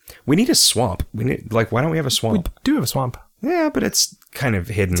We need a swamp. Why don't we have a swamp? We do have a swamp. Yeah, but it's kind of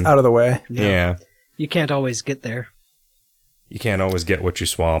hidden. It's out of the way. Yeah. You can't always get there. You can't always get what you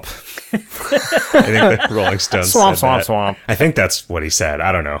swamp. I think the Rolling Stones Swamp, said swamp, that. swamp. I think that's what he said.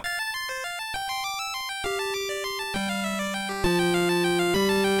 I don't know.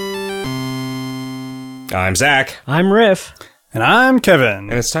 I'm Zach. I'm Riff. And I'm Kevin.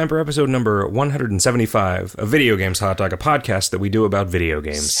 And it's time for episode number 175 of Video Games Hot Dog, a podcast that we do about video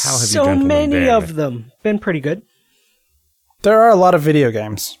games. How have you So gentlemen many been? of them. Been pretty good. There are a lot of video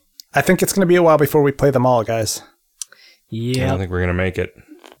games. I think it's going to be a while before we play them all, guys. I Yeah. don't think we're going to make it.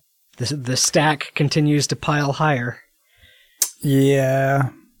 The stack continues to pile higher. Yeah.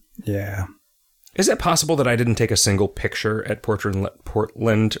 Is it possible that I didn't take a single picture at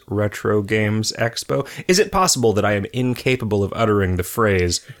Portland Retro Games Expo? Is it possible that I am incapable of uttering the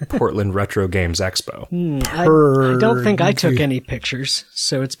phrase Portland Retro Games Expo? I don't think I took any pictures,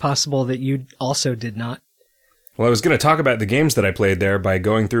 so it's possible that you also did not. Well, I was going to talk about the games that I played there by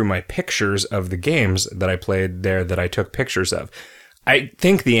going through my pictures of the games that I played there that I took pictures of. I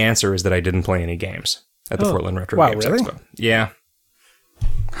think the answer is that I didn't play any games at the Portland Retro Games really? Expo. Yeah.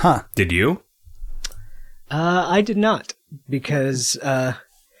 Huh. Did you? I did not, because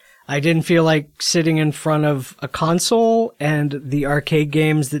I didn't feel like sitting in front of a console, and the arcade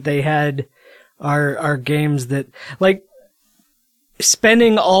games that they had are games that, like,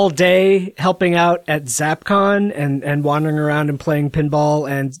 spending all day helping out at ZapCon and wandering around and playing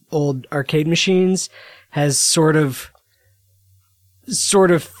pinball and old arcade machines has sort of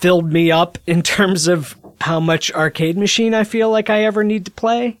filled me up in terms of how much arcade machine I feel like I ever need to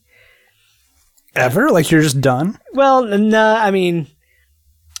play. Ever? Like you're just done? Well, no, I mean,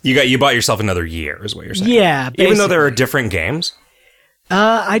 You bought yourself another year, is what you're saying. yeah. Even though basically. there are different games?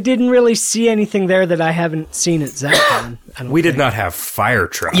 I didn't really see anything there that I haven't seen at ZapCon. We did not have Fire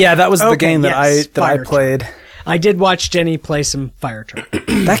Truck. Yeah, that was the Okay, game that yes, I Fire played. I did watch Jenny play some Fire Truck.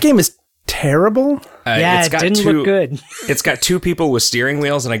 That game is terrible. Yeah, it's it got didn't look good. It's got two people with steering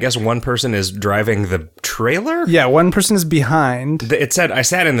wheels, and I guess one person is driving the trailer? Yeah, one person is behind. It said, I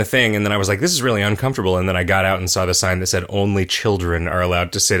sat in the thing, and then I was like, this is really uncomfortable, and then I got out and saw the sign that said, only children are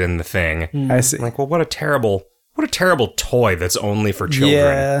allowed to sit in the thing. I see. I'm like, well, what a terrible toy that's only for children.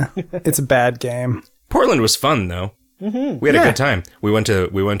 Yeah, it's a bad game. Portland was fun, though. Mm-hmm. We had a good time. We went to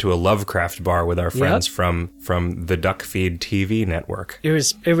a Lovecraft bar with our friends from the Duck Feed TV network. It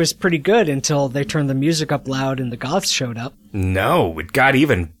was pretty good until they turned the music up loud and the goths showed up. No, it got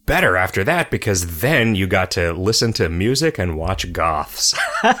even better after that because then you got to listen to music and watch goths.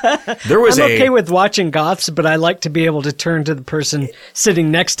 There was I'm okay with watching goths, but I like to be able to turn to the person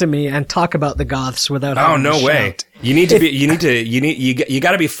sitting next to me and talk about the goths without having to way. shout. You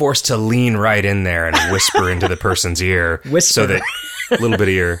got to be forced to lean right in there and whisper into the person's ear so that a little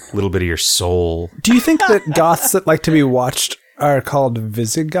bit of your soul. Do you think that goths that like to be watched are called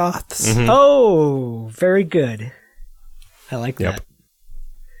Visigoths? Mm-hmm. Oh, very good. I like that.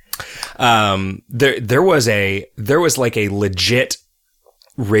 There was like a legit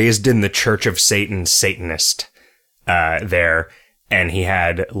raised in the Church of Satan Satanist there, and he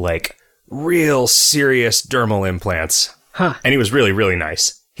had like real serious dermal implants. Huh. And he was really, really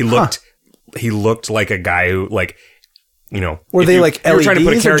nice. He looked like a guy who, like, you know, Were they like you were trying to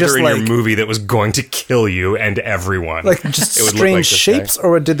put a LEDs or character just in like- your movie that was going to kill you and everyone. Like just It would look strange like this shapes, guy.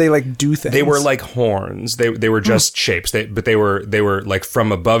 or did they like do things? They were like horns. They were just shapes. But they were like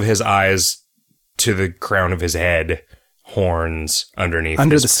from above his eyes to the crown of his head, horns underneath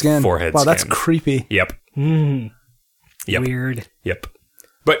under his the skin. forehead. Wow, that's skin. creepy. Yep. Mm, Yep. Weird. Yep.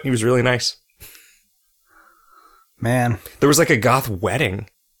 But he was really nice. Man, There was like a goth wedding.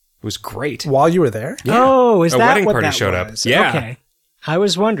 It was great. while you were there, Yeah. Oh, is A that wedding what party that showed up. was? Yeah. Okay. I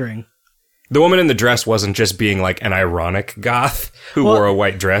was wondering. The woman in the dress wasn't just being like an ironic goth who wore a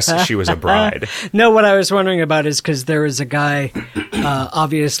white dress. She was a bride. No, what I was wondering about is because there was a guy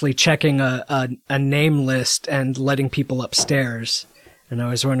obviously checking a name list and letting people upstairs. And I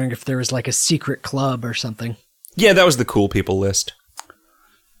was wondering if there was like a secret club or something. Yeah, that was the cool people list.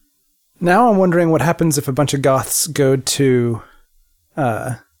 now I'm wondering what happens if a bunch of goths go to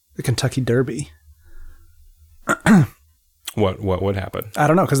the Kentucky Derby. What would happen? I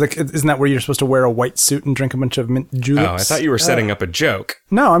don't know, because isn't that where you're supposed to wear a white suit and drink a bunch of mint juleps? Oh, I thought you were setting up a joke.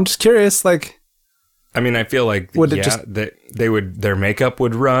 No, I'm just curious. Like, I mean, I feel like Would it just- that their makeup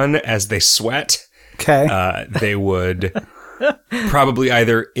would run as they sweat. okay, They would probably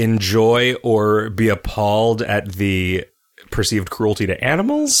either enjoy or be appalled at the perceived cruelty to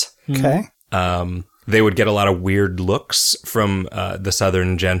animals. okay. They would get a lot of weird looks from the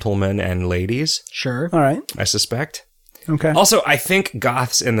Southern gentlemen and ladies, Sure. All right. I suspect. Okay. Also, I think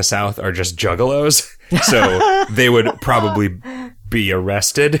goths in the South are just juggalos, so they would probably be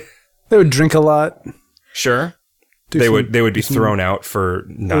arrested. They would drink a lot. Sure. Do They some- would be thrown out for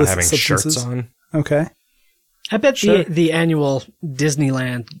not illicit having substances. shirts on. Okay. I bet Sure. the annual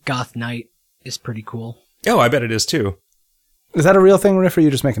Disneyland Goth Night is pretty cool. Oh, I bet it is too. Is that a real thing, Riff, or are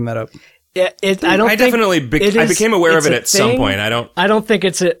you just making that up? I definitely became aware of it at some point. I don't think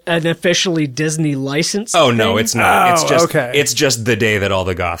it's an officially Disney licensed. Oh no, thing. it's not. It's Oh, just okay. it's just the day that all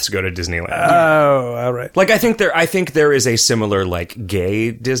the goths go to Disneyland. Oh, all right. Like I think there is a similar like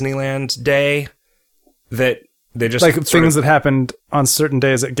gay Disneyland day that they just Like sort things of- that happened on certain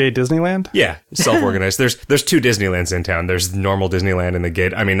days at gay Disneyland? yeah, self-organized. There's two Disneylands in town. There's normal Disneyland and the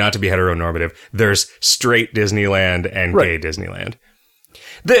gay. I mean, not to be heteronormative. There's straight Disneyland and Right. gay Disneyland.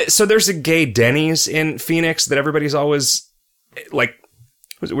 So there's a gay Denny's in Phoenix that everybody's always like.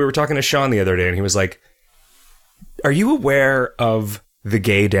 We were talking to Sean the other day, and he was like, "Are you aware of the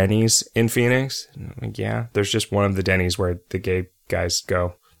gay Denny's in Phoenix?" And I'm like, yeah, there's just one of the Denny's where the gay guys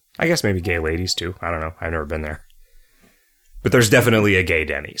go. I guess maybe gay ladies too. I don't know. I've never been there, but there's definitely a gay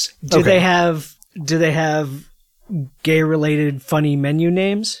Denny's. Do they have gay related funny menu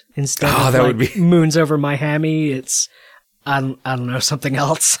names instead of that like would be- Moons Over My Hammy? It's I don't know, something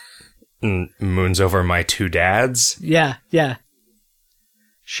else. Moons over my two dads. Yeah.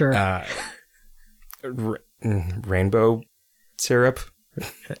 Sure. Rainbow syrup.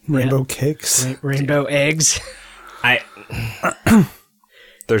 Rainbow cakes. Rainbow eggs.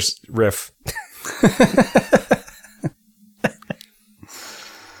 There's Riff.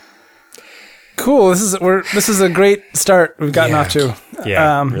 Cool. This is a great start we've gotten off to.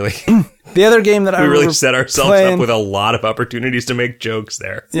 Yeah, really. The other game that I We really remember set ourselves playing, up with a lot of opportunities to make jokes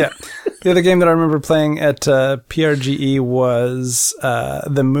there. Yeah. The other game that I remember playing at PRGE was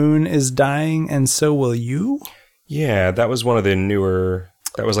The Moon is Dying and So Will You. Yeah, that was one of the newer.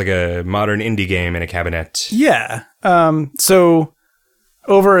 That was like a modern indie game in a cabinet. Yeah. So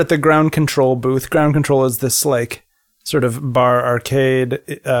over at the Ground Control booth, Ground Control is this like sort of bar arcade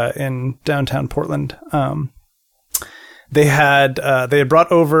in downtown Portland. They had brought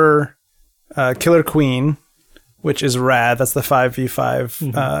over Killer Queen, which is rad. That's the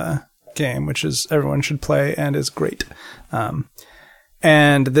 5v5 game, which is everyone should play and is great.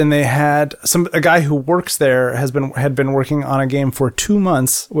 And then they had a guy who works there had been working on a game for 2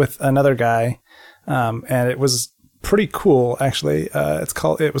 months with another guy, and it was pretty cool actually.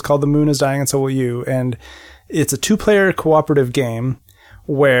 It was called The Moon is Dying and So Will You, and it's a 2-player cooperative game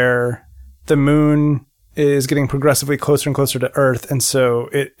where the moon is getting progressively closer and closer to Earth, and so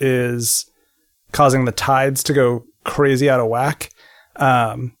it is causing the tides to go crazy out of whack.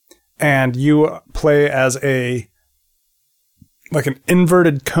 And you play as an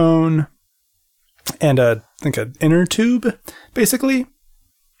inverted cone and an inner tube, basically.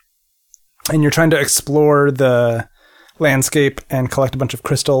 And you're trying to explore the landscape and collect a bunch of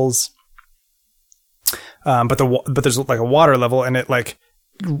crystals. But there's like a water level, and it like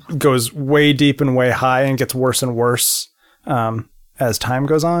goes way deep and way high and gets worse and worse as time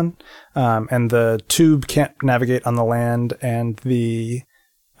goes on. And the tube can't navigate on the land, and the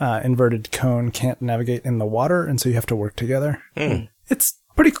inverted cone can't navigate in the water, and so you have to work together. It's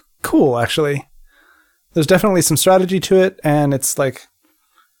pretty cool, actually. There's definitely some strategy to it, and it's like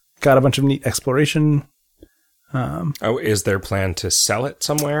got a bunch of neat exploration. Is there plan to sell it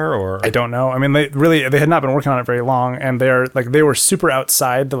somewhere, or I don't know. I mean, they had not been working on it very long, and they were super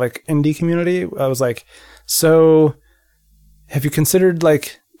outside the like indie community. I was like, so have you considered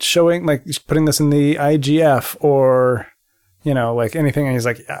like showing, like putting this in the IGF or, you know, like anything? And he's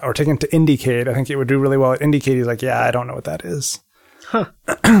like, or taking it to Indiecade. I think it would do really well at Indiecade. He's like, yeah, I don't know what that is.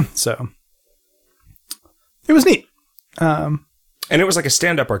 So it was neat. and it was like a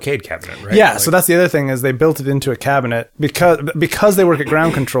stand-up arcade cabinet, right? Yeah, Like- so that's the other thing is they built it into a cabinet because they work at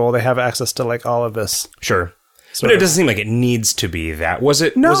Ground Control. They have access to like all of this. Sure. sort But it of- doesn't seem like it needs to be that. Was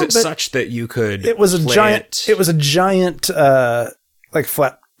it? No, was it but such that you could? It was a play giant. It was a giant, like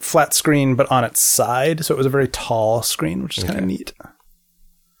flat screen, but on its side. So it was a very tall screen, which is kind of neat.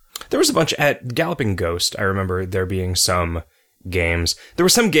 There was a bunch at Galloping Ghost. I remember there being some games. There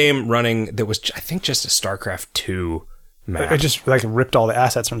was some game running that was, I think, just a StarCraft 2 map. I just like ripped all the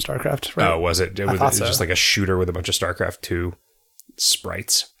assets from StarCraft. Right? Oh, was it? It I was, thought it was so. just like a shooter with a bunch of StarCraft 2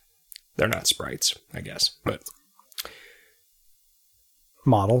 sprites. They're not sprites, I guess, but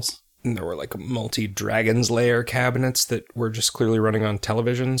Models. there were like multi-Dragon's Lair cabinets that were just clearly running on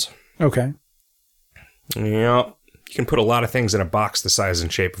televisions. Okay. Yeah. You can put a lot of things in a box the size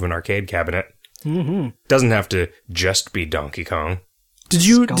and shape of an arcade cabinet. Doesn't have to just be Donkey Kong. Did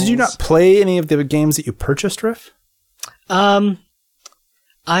you Skulls. not play any of the games that you purchased, Riff? I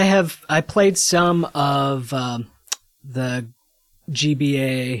played some of the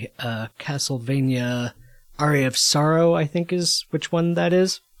GBA Castlevania Aria of Sorrow, I think is which one that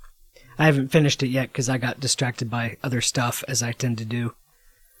is. I haven't finished it yet because I got distracted by other stuff, as I tend to do.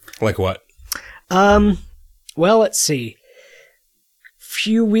 Like what? Well, let's see.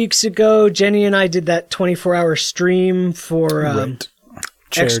 Few weeks ago, Jenny and I did that 24-hour stream for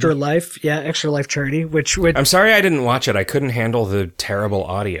Extra Life. Yeah, Extra Life Charity, which would... I'm sorry I didn't watch it. I couldn't handle the terrible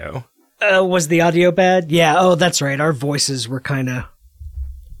audio. Was the audio bad? Yeah, oh, that's right. Our voices were kind of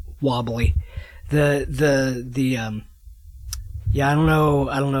wobbly. Yeah, I don't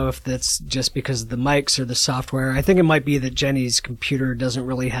know if that's just because of the mics or the software. I think it might be that Jenny's computer doesn't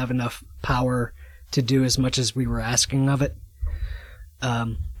really have enough power to do as much as we were asking of it.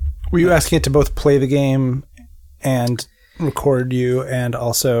 Were you asking it to both play the game and record you, and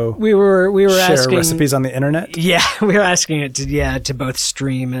also we were share asking recipes on the internet? Yeah, we were asking it to both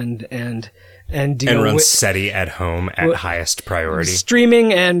stream and run SETI at home at highest priority.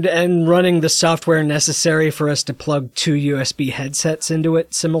 Streaming and running the software necessary for us to plug 2 USB headsets into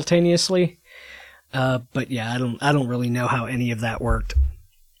it simultaneously. But yeah, I don't really know how any of that worked.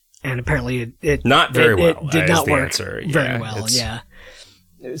 And apparently it not very well. It did not work answer. very well. Yeah.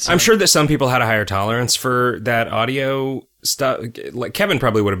 I'm sure that some people had a higher tolerance for that audio stuff. Like Kevin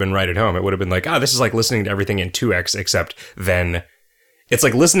probably would have been right at home. It would have been like, this is like listening to everything in 2x, except then it's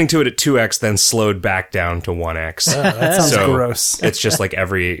like listening to it at 2x, then slowed back down to 1x. That sounds gross. It's just like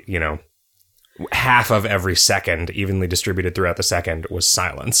every, half of every second, evenly distributed throughout the second, was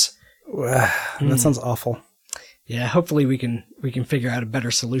silence. That sounds awful. Yeah, hopefully we can figure out a better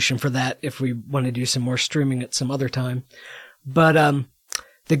solution for that if we want to do some more streaming at some other time. But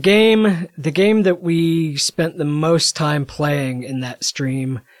the game that we spent the most time playing in that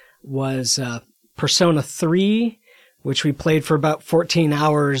stream was Persona 3, which we played for about 14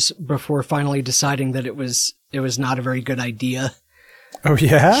 hours before finally deciding that it was not a very good idea. Oh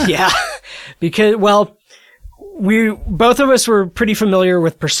yeah? Yeah. Because we both of us were pretty familiar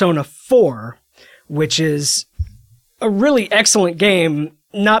with Persona 4, which is a really excellent game,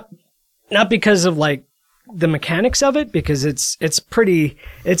 not because of like the mechanics of it, because it's a pretty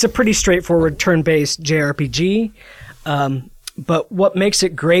straightforward turn-based JRPG. But what makes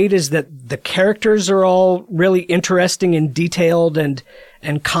it great is that the characters are all really interesting and detailed and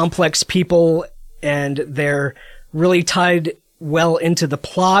complex people, and they're really tied well into the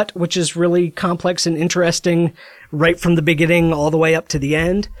plot, which is really complex and interesting right from the beginning all the way up to the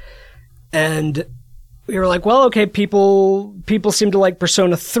end. And we were like, well, okay, people seem to like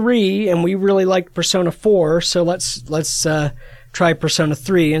Persona 3, and we really liked Persona 4, so let's try Persona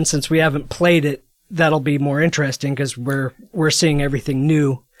 3. And since we haven't played it, that'll be more interesting because we're seeing everything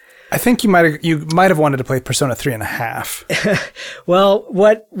new. I think you might have wanted to play Persona 3.5. Well,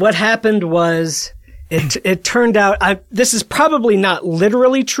 what happened was it turned out this is probably not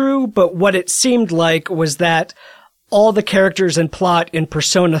literally true, but what it seemed like was that all the characters and plot in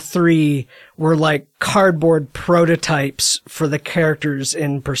Persona 3 were like cardboard prototypes for the characters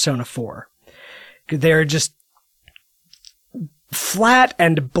in Persona 4. They're just flat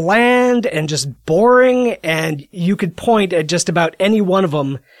and bland and just boring, and you could point at just about any one of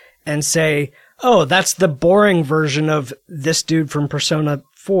them and say, oh, that's the boring version of this dude from Persona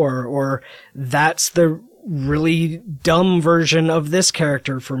 4, or that's the really dumb version of this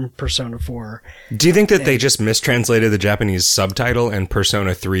character from Persona 4. Do you think that they just mistranslated the Japanese subtitle and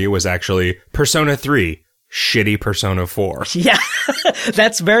Persona 3 was actually Persona 3, shitty Persona 4? Yeah,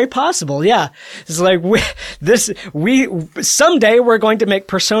 that's very possible. Yeah. It's like someday we're going to make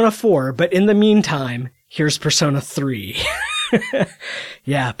Persona 4, but in the meantime, here's Persona 3.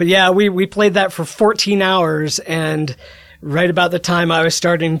 Yeah, but yeah, we played that for 14 hours, and right about the time I was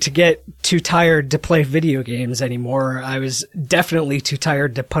starting to get too tired to play video games anymore, I was definitely too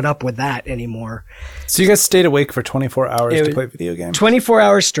tired to put up with that anymore. So you guys stayed awake for 24 hours to play video games? 24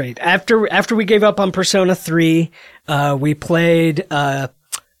 hours straight. After we gave up on Persona 3, we played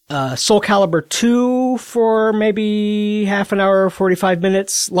Soul Calibur 2 for maybe half an hour, 45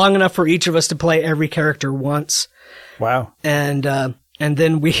 minutes, long enough for each of us to play every character once. Wow. And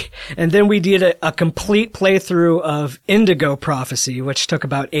then we did a complete playthrough of Indigo Prophecy, which took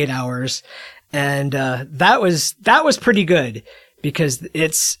about 8 hours. And, that was pretty good because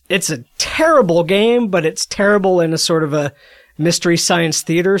it's a terrible game, but it's terrible in a sort of a mystery science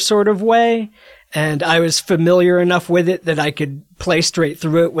theater sort of way. And I was familiar enough with it that I could play straight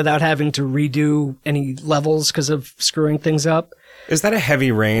through it without having to redo any levels because of screwing things up. Is that a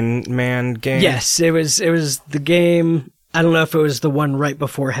Heavy Rain Man game? Yes, it was the game. I don't know if it was the one right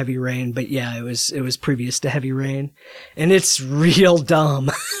before Heavy Rain, but yeah, it was previous to Heavy Rain. And it's real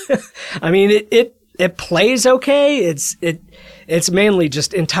dumb. I mean, it plays okay. It's mainly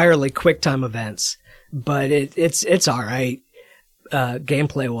just entirely QuickTime events, but it's all right,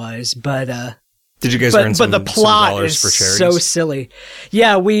 gameplay wise, but did you guys earn but the plot some is for charities? so silly.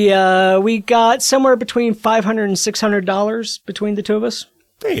 Yeah, we got somewhere between $500 and $600 between the two of us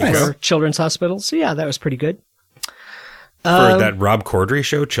There you go. for Children's Hospital. So yeah, that was pretty good. For that Rob Corddry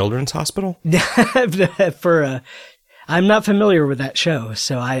show, Children's Hospital? I'm not familiar with that show,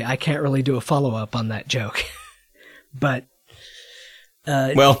 so I can't really do a follow up on that joke. But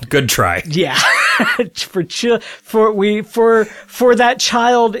Well, good try. yeah, for that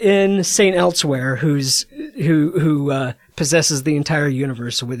child in Saint Elsewhere who possesses the entire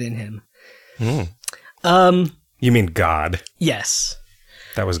universe within him. You mean God. Yes.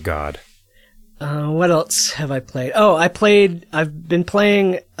 That was God. What else have I played? Oh, I've been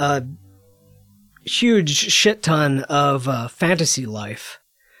playing a huge shit ton of Fantasy Life.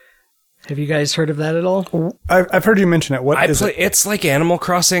 Have you guys heard of that at all? I've heard you mention it. What is it? It's like Animal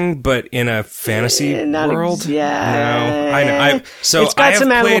Crossing, but in a fantasy world. Yeah. No, I know. It's got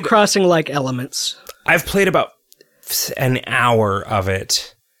some Animal Crossing-like elements. I've played about an hour of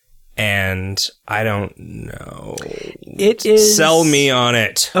it, and I don't know. It is. Sell me on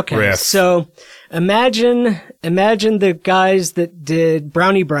it. Okay, Riff. so imagine the guys that did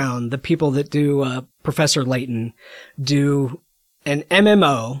Brownie Brown, the people that do Professor Layton, do an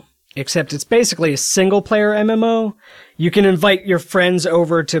MMO, except it's basically a single-player MMO. You can invite your friends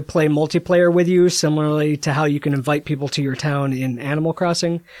over to play multiplayer with you, similarly to how you can invite people to your town in Animal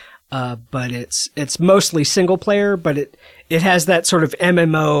Crossing. But it's mostly single-player, but it has that sort of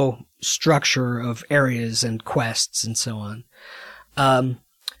MMO structure of areas and quests and so on.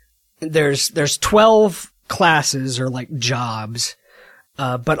 There's 12 classes or like jobs,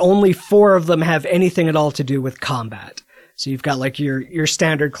 but only 4 of them have anything at all to do with combat. So you've got like your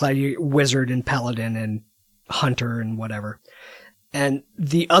standard class, wizard and paladin and hunter and whatever. And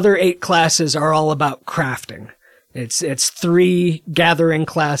the other 8 classes are all about crafting. It's 3 gathering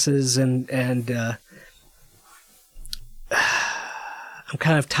classes and I'm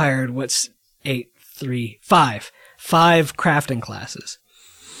kind of tired. What's 8, 3, 5? 5 crafting classes.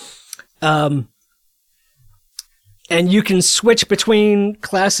 And you can switch between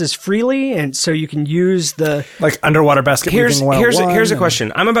classes freely, and so you can use the Like underwater basket weaving 101? Here's a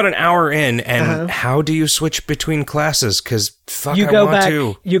question. I'm about an hour in, and how do you switch between classes? Because fuck, you I go want back.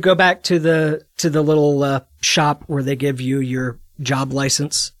 to. You go back to the little shop where they give you your job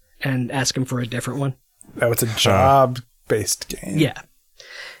license and ask them for a different one. Oh, it's a job-based game. Yeah.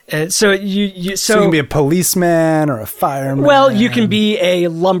 And so So you can be a policeman or a fireman. well, you can be a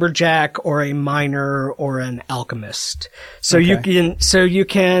lumberjack or a miner or an alchemist. So you can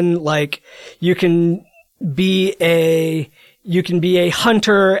be a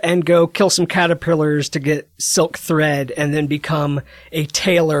hunter and go kill some caterpillars to get silk thread and then become a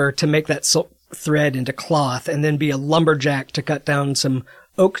tailor to make that silk thread into cloth and then be a lumberjack to cut down some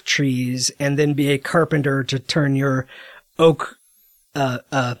oak trees and then be a carpenter to turn your oak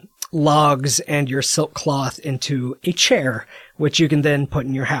logs and your silk cloth into a chair, which you can then put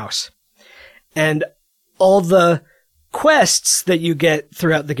in your house. And all the quests that you get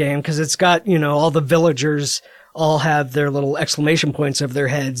throughout the game, because it's got, all the villagers all have their little exclamation points over their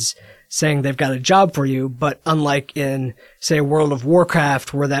heads saying they've got a job for you. But unlike in, say, World of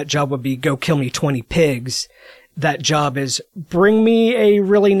Warcraft, where that job would be go kill me 20 pigs, that job is bring me a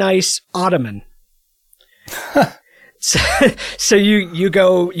really nice ottoman. So you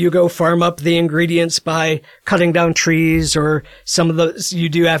go farm up the ingredients by cutting down trees, or some of those you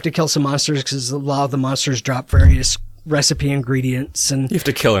do have to kill some monsters because a lot of the monsters drop various recipe ingredients, and You have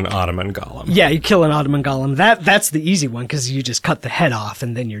to kill an Ottoman golem. yeah, you kill an Ottoman golem. That's the easy one because you just cut the head off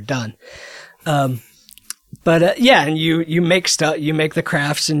and then you're done. But yeah, and you make stuff, you make the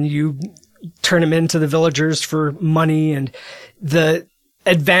crafts, and you turn them into the villagers for money, and the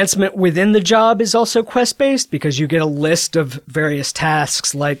advancement within the job is also quest-based because you get a list of various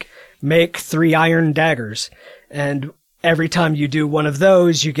tasks like make 3 iron daggers. And every time you do one of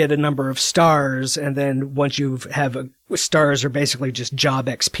those, you get a number of stars. And then once you have stars are basically just job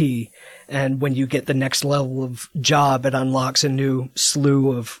XP. And when you get the next level of job, it unlocks a new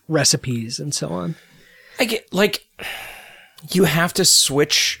slew of recipes and so on. I get, like, you have to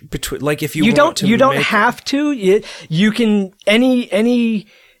switch between, like, if You don't have to. You can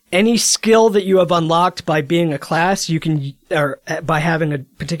any skill that you have unlocked by being a class, you can, or by having a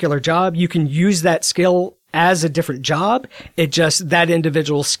particular job, you can use that skill as a different job. It just, that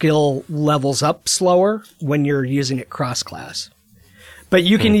individual skill levels up slower when you're using it cross-class. But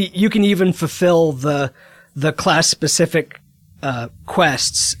you can even fulfill the class-specific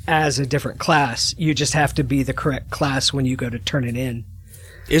quests as a different class. You just have to be the correct class when you go to turn it in.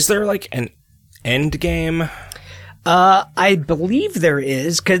 Is there like an end game? I believe there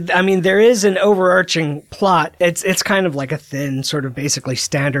is, there is an overarching plot. It's kind of like a thin, sort of basically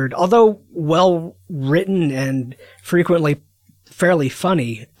standard, although well written and frequently fairly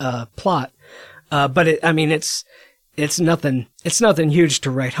funny, plot. But it's nothing huge to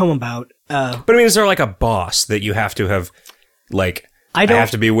write home about. But I mean, is there like a boss that you have to have, like, I don't-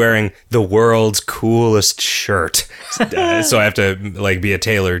 have to be wearing the world's coolest shirt, so I have to like be a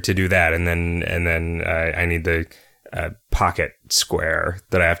tailor to do that, and then I need the pocket square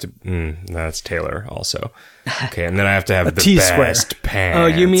that I have to. That's tailor also. Okay, and then I have to have the T-square. best pants. Oh,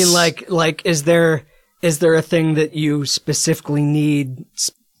 you mean like is there a thing that you specifically need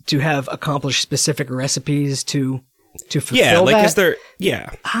to have accomplished specific recipes to fulfill yeah? Like, that? is there? Yeah.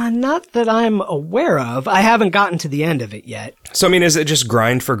 Not that I'm aware of. I haven't gotten to the end of it yet. So I mean, is it just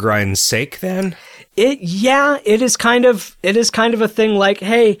grind for grind's sake then? It is kind of a thing like,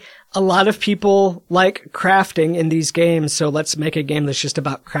 hey, a lot of people like crafting in these games, so let's make a game that's just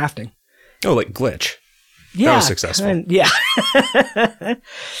about crafting. Oh, like Glitch. Yeah, That was successful. yeah.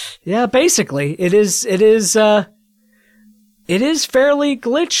 Yeah, basically. It is fairly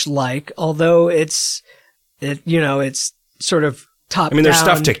Glitch-like, although it's sort of top down. I mean, there's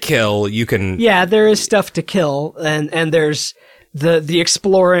stuff to kill. You can. Yeah, there is stuff to kill, and there's the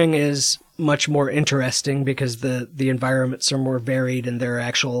exploring is much more interesting because the environments are more varied and there are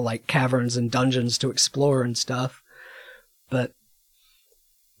actual like caverns and dungeons to explore and stuff. But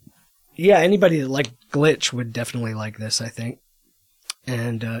yeah, anybody that liked Glitch would definitely like this, I think.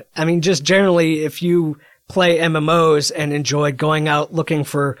 And just generally, if you play MMOs and enjoy going out looking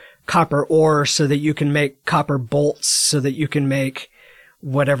for copper ore so that you can make copper bolts, so that you can make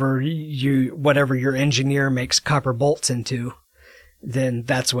whatever your engineer makes copper bolts into, then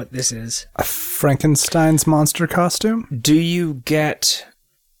that's what this is. Frankenstein's monster costume? Do you get,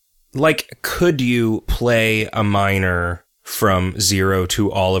 like, could you play a miner from zero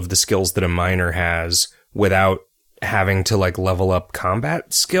to all of the skills that a miner has without having to, like, level up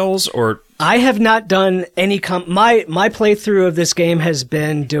combat skills? Or I have not done any my playthrough of this game has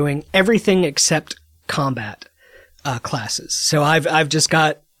been doing everything except combat classes. So I've just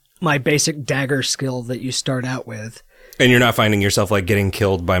got my basic dagger skill that you start out with. and you're not finding yourself, like, getting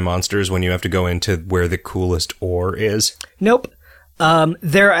killed by monsters when you have to go into where the coolest ore is? Nope.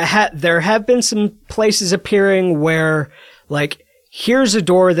 There have been some places appearing where, like, here's a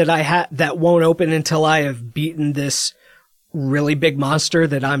door that that won't open until I have beaten this really big monster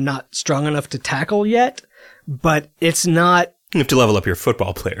that I'm not strong enough to tackle yet. But it's not. You have to level up your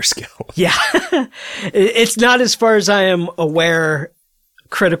football player skill. Yeah. It's not, as far as I am aware,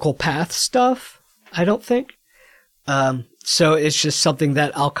 critical path stuff, I don't think. So it's just something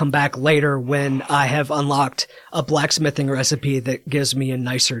that I'll come back later when I have unlocked a blacksmithing recipe that gives me a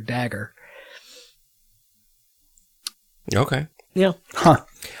nicer dagger. Okay. Yeah. Huh.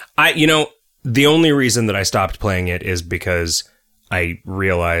 The only reason that I stopped playing it is because I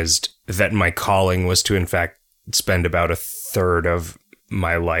realized that my calling was to, in fact, spend about a third of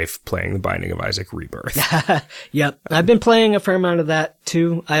my life playing The Binding of Isaac Rebirth. Yep. I've been playing a fair amount of that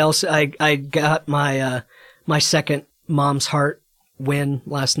too. I got my my second Mom's Heart win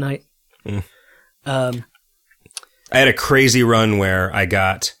last night. I had a crazy run where I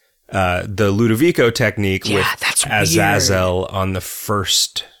got the Ludovico technique with that's Azazel on the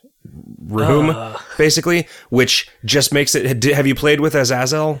first room, basically, which just makes it. Have you played with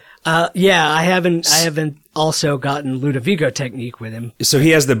Azazel? Yeah, I haven't also gotten Ludovico technique with him. So he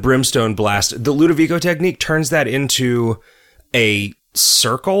has the Brimstone Blast. The Ludovico technique turns that into a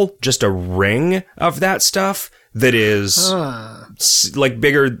circle, just a ring of that stuff that is like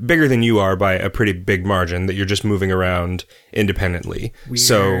bigger than you are by a pretty big margin, that you're just moving around independently. Weird.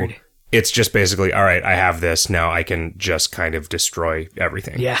 So it's just basically, all right, I have this, now I can just kind of destroy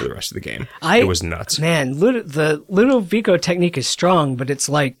everything for the rest of the game. It was nuts. Man, the Ludovico technique is strong, but it's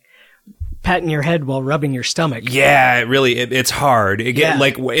like patting your head while rubbing your stomach. Yeah, it really, it's hard.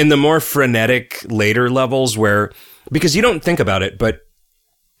 Like in the more frenetic later levels where, because you don't think about it, but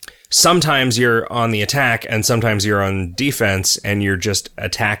sometimes you're on the attack and sometimes you're on defense and you're just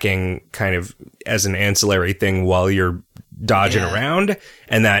attacking kind of as an ancillary thing while you're dodging around,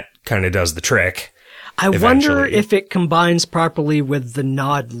 and that kind of does the trick. I wonder if it combines properly with the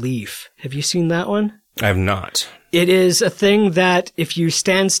Nod Leaf. Have you seen that one? I have not. It is a thing that if you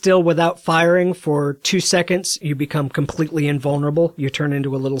stand still without firing for 2 seconds, you become completely invulnerable. You turn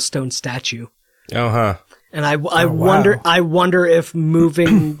into a little stone statue. Oh, huh. And I wow. wonder if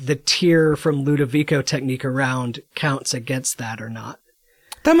moving the tier from Ludovico technique around counts against that or not.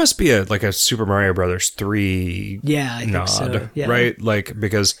 That must be a Super Mario Brothers 3 Yeah, I nod, think so. Yeah. right? Like,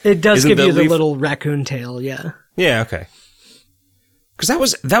 because It does isn't give you the leaf- little raccoon tail, yeah. Yeah, okay.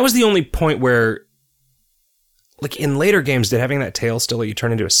 Because that was the only point where, like, in later games, did having that tail still let you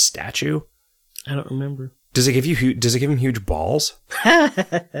turn into a statue? I don't remember. Does it give him huge balls?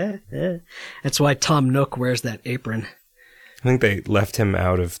 That's why Tom Nook wears that apron. I think they left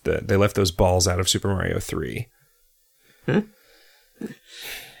those balls out of Super Mario 3.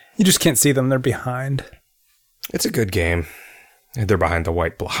 You just can't see them. They're behind. It's a good game. They're behind the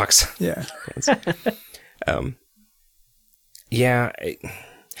white blocks. Yeah. Yeah.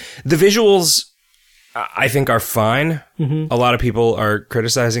 The visuals, I think, are fine. A lot of people are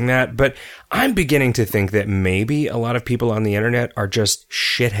criticizing that, but I'm beginning to think that maybe a lot of people on the internet are just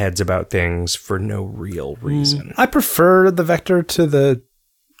shitheads about things for no real reason. I prefer the vector to the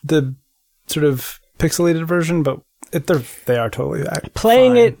sort of pixelated version, but they are totally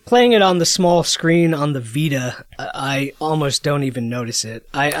Playing fine. it on the small screen on the Vita, I almost don't even notice it.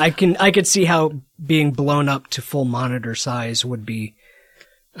 I could see how being blown up to full monitor size would be,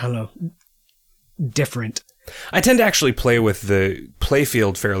 I don't know, different. I tend to actually play with the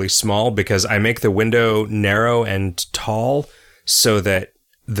playfield fairly small because I make the window narrow and tall so that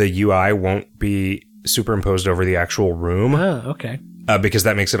the UI won't be superimposed over the actual room. Oh, okay. Because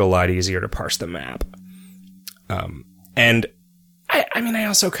that makes it a lot easier to parse the map. And I mean, I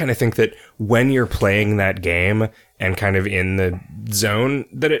also kind of think that when you're playing that game and kind of in the zone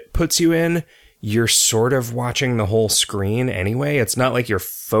that it puts you in, you're sort of watching the whole screen anyway. It's not like you're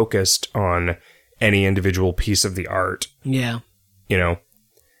focused on any individual piece of the art. Yeah. You know,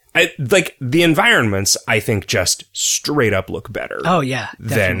 like the environments, I think just straight up look better. Oh, yeah,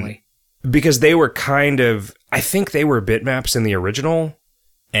 definitely. Because they were I think they were bitmaps in the original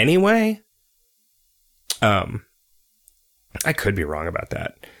anyway. I could be wrong about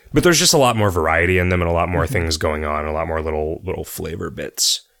that, but there's just a lot more variety in them and a lot more things going on, a lot more little flavor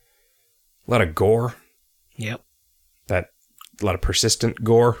bits, a lot of gore. Yep. A lot of persistent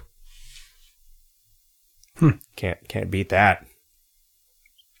gore. Can't beat that.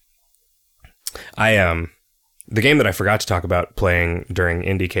 The game that I forgot to talk about playing during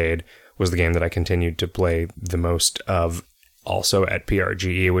IndieCade was the game that I continued to play the most of, also at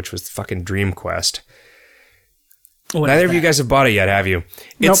PRGE, which was fucking Dream Quest. Neither of you guys have bought it yet, have you?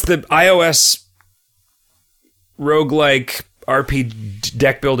 It's the iOS roguelike RPG,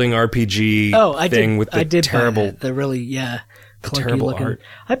 deck building RPG thing with the terrible, the really clunky terrible looking art.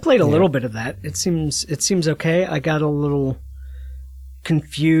 I played a little bit of that. It seems okay. I got a little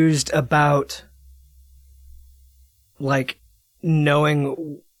confused about like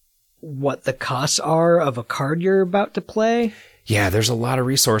knowing what the costs are of a card you're about to play. Yeah, there's a lot of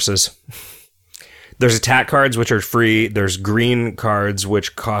resources. There's attack cards, which are free. There's green cards,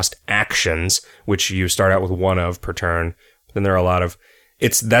 which cost actions, which you start out with one of per turn. Then there are a lot of...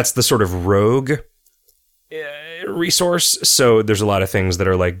 That's the sort of rogue resource. So there's a lot of things that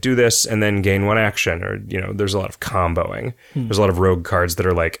are like, do this and then gain one action. Or, there's a lot of comboing. There's a lot of rogue cards that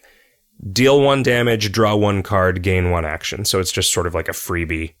are like, deal 1 damage, draw 1 card, gain 1 action. So it's just sort of like a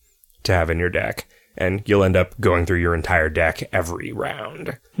freebie to have in your deck. And you'll end up going through your entire deck every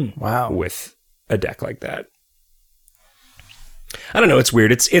round. Wow. With a deck like that. I don't know, it's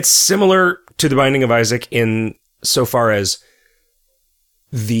weird. It's similar to The Binding of Isaac in so far as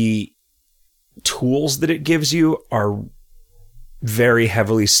the tools that it gives you are very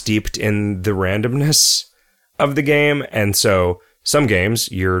heavily steeped in the randomness of the game. And so some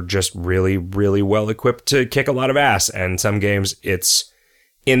games you're just really, really well equipped to kick a lot of ass. And some games it's,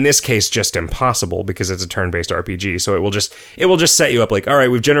 in this case, just impossible because it's a turn-based RPG. So it will just set you up like, all right,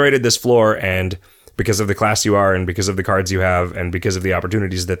 we've generated this floor, and because of the class you are, and because of the cards you have, and because of the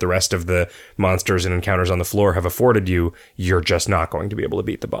opportunities that the rest of the monsters and encounters on the floor have afforded you, you're just not going to be able to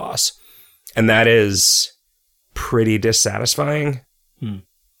beat the boss. And that is pretty dissatisfying. And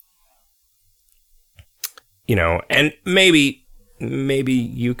maybe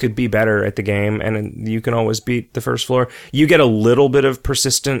you could be better at the game and you can always beat the first floor. You get a little bit of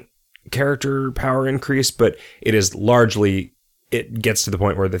persistent character power increase, but it is largely, it gets to the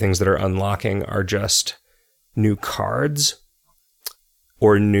point where the things that are unlocking are just new cards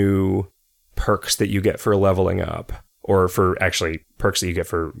or new perks that you get for leveling up, or for actually perks that you get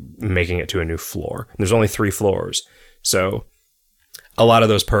for making it to a new floor. And there's only 3 floors. So a lot of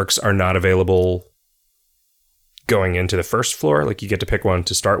those perks are not available going into the first floor. Like you get to pick one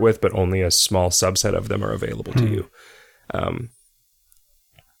to start with, but only a small subset of them are available to you.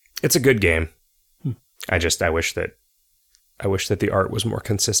 It's a good game. I wish that the art was more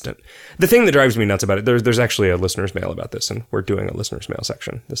consistent. The thing that drives me nuts about it, there's actually a listener's mail about this, and we're doing a listener's mail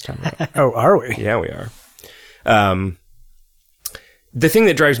section this time around. Oh, are we? Yeah, we are. The thing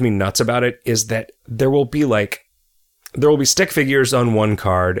that drives me nuts about it is that there will be stick figures on one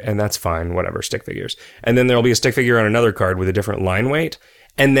card, and that's fine, whatever, stick figures. And then there'll be a stick figure on another card with a different line weight.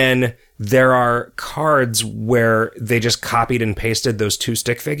 And then there are cards where they just copied and pasted those two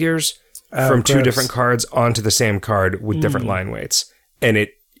stick figures from two different cards onto the same card with different line weights. And it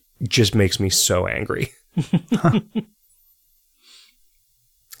just makes me so angry.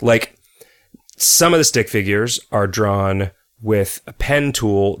 Like, some of the stick figures are drawn with a pen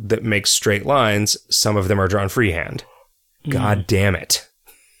tool that makes straight lines. Some of them are drawn freehand. God damn it.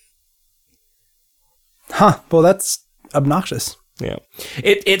 Huh. Well, that's obnoxious. Yeah.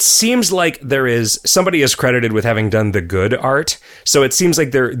 It seems like somebody is credited with having done the good art. So it seems like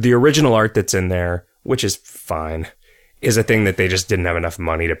the original art that's in there, which is fine, is a thing that they just didn't have enough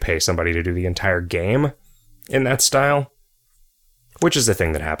money to pay somebody to do the entire game in that style, which is the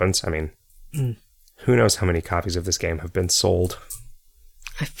thing that happens. I mean, who knows how many copies of this game have been sold?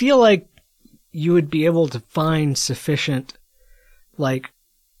 I feel like you would be able to find sufficient, like,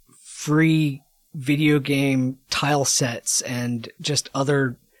 free video game tile sets and just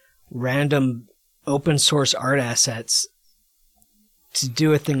other random open source art assets to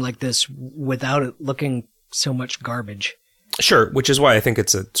do a thing like this without it looking so much garbage. Sure, which is why I think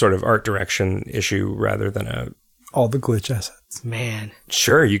it's a sort of art direction issue rather than all the glitch assets. Man.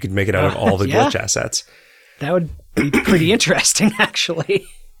 Sure, you could make it out of all the glitch assets. That would be pretty interesting, actually.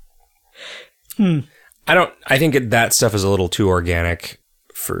 I think that stuff is a little too organic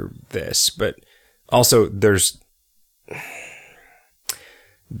for this, but also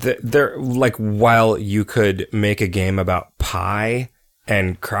while you could make a game about pie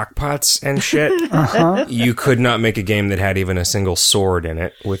and crockpots and shit, you could not make a game that had even a single sword in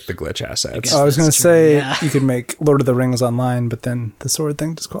it with the glitch assets. I was going to say you could make Lord of the Rings online, but then the sword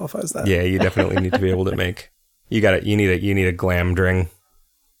thing disqualifies that. Yeah, you definitely need to be able to make. You need a glam dring.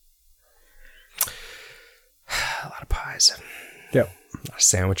 A lot of pies. Yep. A lot of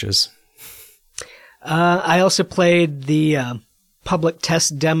sandwiches. I also played the public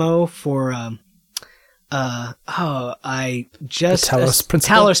test demo for Talos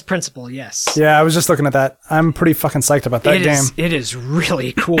Principle? Talos Principle, yes. Yeah, I was just looking at that. I'm pretty fucking psyched about that game. It is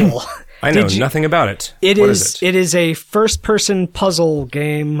really cool. I know nothing about it. It is a first-person puzzle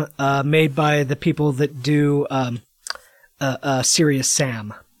game made by the people that do Serious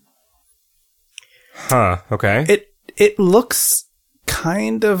Sam. Huh, okay. It looks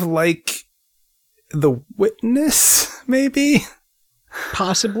kind of like The Witness, maybe?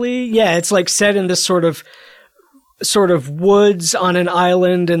 Possibly. Yeah, it's like set in this sort of woods on an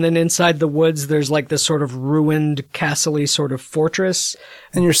island, and then inside the woods there's like this sort of ruined castle-y sort of fortress.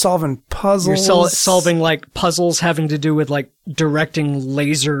 And you're solving puzzles. You're solving like puzzles having to do with like directing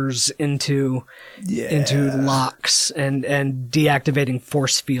lasers into locks and deactivating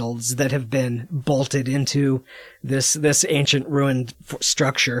force fields that have been bolted into this ancient ruined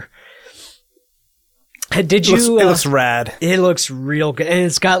structure. It looks rad. It looks real good. And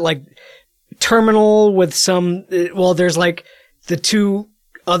it's got like terminal with some, there's like the two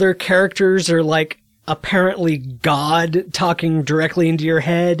other characters are like apparently God talking directly into your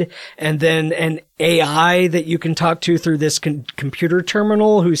head, and then an AI that you can talk to through this computer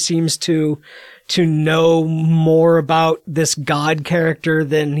terminal who seems to know more about this God character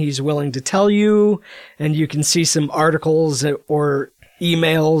than he's willing to tell you. And you can see some articles or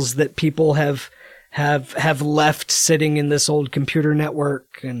emails that people have left sitting in this old computer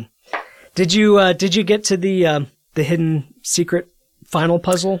network. And did you get to the hidden secret final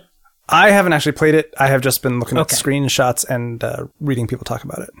puzzle? I haven't actually played it. I have just been looking at screenshots and reading people talk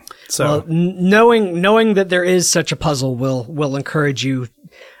about it. So knowing that there is such a puzzle will encourage you.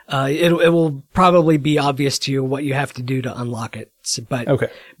 It will probably be obvious to you what you have to do to unlock it.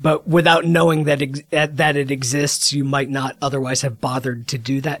 But without knowing that it exists, you might not otherwise have bothered to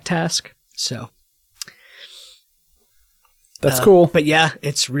do that task. So. That's cool. But yeah,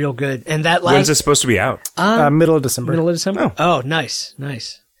 it's real good. And when's it supposed to be out? Middle of December. Middle of December? Oh, nice.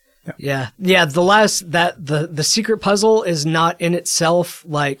 Yeah. The secret puzzle is not in itself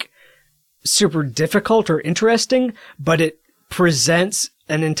like super difficult or interesting, but it presents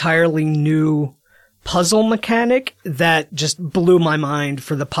an entirely new puzzle mechanic that just blew my mind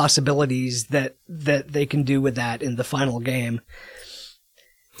for the possibilities that they can do with that in the final game.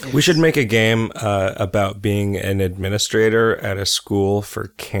 We should make a game about being an administrator at a school for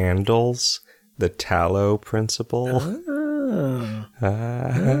candles. The tallow principle.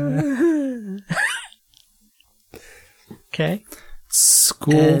 Okay.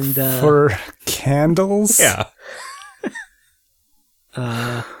 School for candles? Yeah.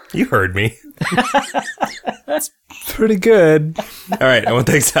 You heard me. Pretty good. All right, I want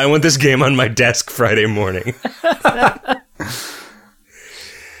this game on my desk Friday morning.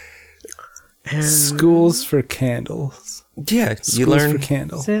 Schools for candles. Yeah, you Schools learn. for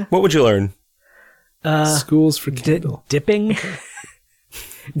candle. Yeah. What would you learn? Schools for candle. Dipping?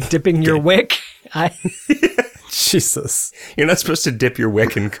 Dipping your wick? Jesus. You're not supposed to dip your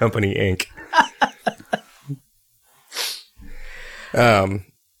wick in company ink.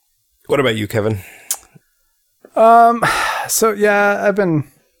 What about you, Kevin? So yeah, I've been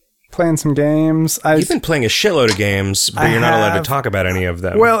playing some games. You've been playing a shitload of games, but you're not allowed to talk about any of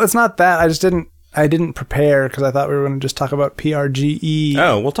them. Well, it's not that. I didn't prepare because I thought we were going to just talk about PRGE.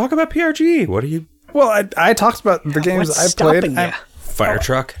 Oh, we'll talk about PRGE. What are you? Well, I talked about the games What's I played. stopping you? Fire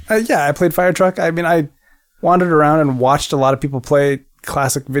truck? Yeah, I played Fire Truck. I mean, I wandered around and watched a lot of people play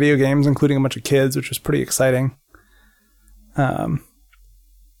classic video games, including a bunch of kids, which was pretty exciting. Because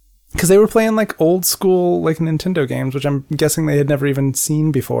they were playing like old school like Nintendo games, which I'm guessing they had never even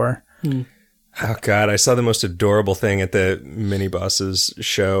seen before. Oh God, I saw the most adorable thing at the Mini Bosses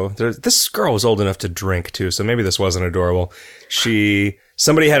show. This girl was old enough to drink too, so maybe this wasn't adorable.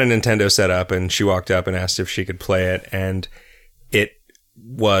 Somebody had a Nintendo set up, and she walked up and asked if she could play it, and it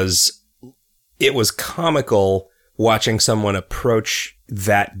was comical watching someone approach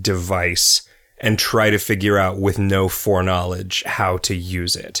that device and try to figure out with no foreknowledge how to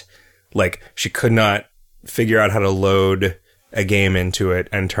use it. Like, she could not figure out how to load a game into it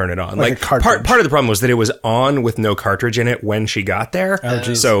and turn it on. Like a cartridge. part of the problem was that it was on with no cartridge in it when she got there. Oh,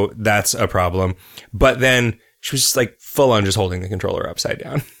 geez. So that's a problem. But then she was just like full on just holding the controller upside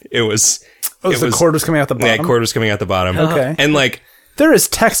down. The cord was coming out the bottom? Yeah, cord was coming out the bottom. Okay. And like, There is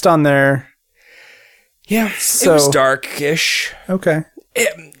text on there. yeah, So- it was darkish. Okay.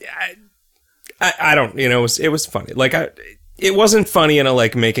 I don't, it was funny. Like, it wasn't funny in a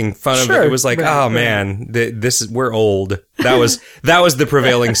like making fun of Sure, it. It was like, right, oh man, we're old. That was the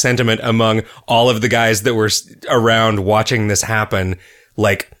prevailing sentiment among all of the guys that were around watching this happen.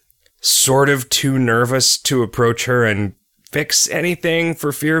 Like, sort of too nervous to approach her and fix anything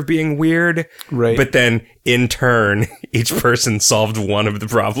for fear of being weird. Right. But then in turn, each person solved one of the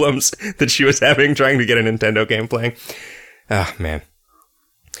problems that she was having trying to get a Nintendo game playing. Ah, man.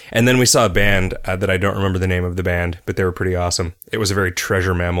 And then we saw a band that I don't remember the name of the band, but they were pretty awesome. It was a very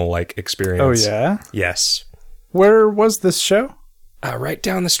Treasure Mammal-like experience. Oh, yeah? Yes. Where was this show? Right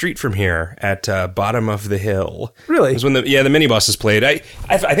down the street from here at Bottom of the Hill. Really? It was when the Mini Bosses played. I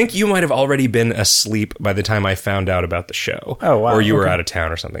think you might have already been asleep by the time I found out about the show. Oh, wow. Or you were Okay. out of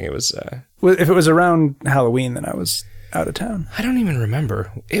town or something. It was... Well, if it was around Halloween, then I was out of town. I don't even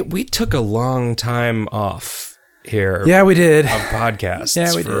remember. We took a long time off here. Yeah, we did. Of podcasts.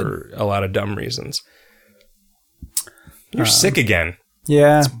 Yeah, we for a lot of dumb reasons. You're sick again.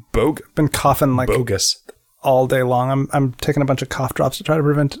 Yeah. Bogus. Been coughing like Bogus. all day long. I'm taking a bunch of cough drops to try to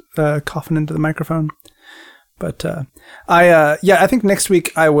prevent coughing into the microphone. But I think next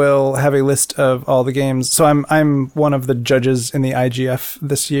week I will have a list of all the games. So I'm one of the judges in the IGF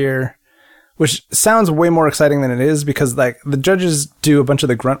this year, which sounds way more exciting than it is because like the judges do a bunch of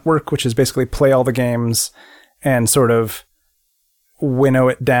the grunt work, which is basically play all the games and sort of winnow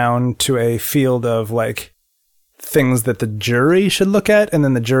it down to a field of like things that the jury should look at, and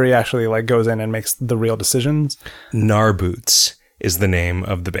then the jury actually like goes in and makes the real decisions. Narboots is the name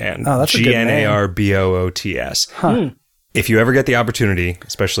of the band. Oh, that's a good name. GNARBOOTS. If you ever get the opportunity,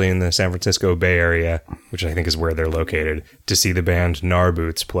 especially in the San Francisco Bay Area, which I think is where they're located, to see the band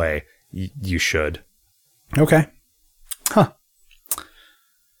Narboots play, you should. Okay. Huh. You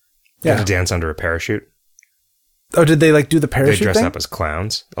Yeah. have to dance under a parachute. Oh, did they like do the They parachute dress thing? up as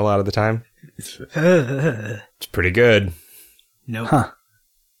clowns a lot of the time. It's pretty good. Nope. Huh.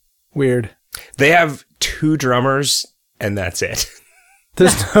 Weird. They have 2 drummers, and that's it.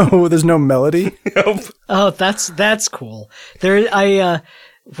 There's no melody. Nope. Oh, that's cool. When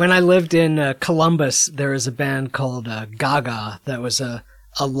I lived in Columbus, there was a band called Gaga that was a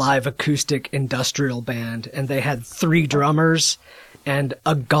live acoustic industrial band, and they had 3 drummers and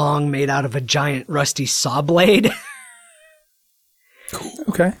a gong made out of a giant rusty saw blade.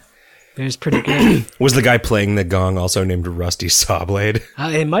 Okay. It was pretty good. Was the guy playing the gong also named Rusty Sawblade?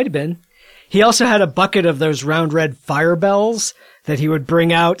 It might have been. He also had a bucket of those round red fire bells that he would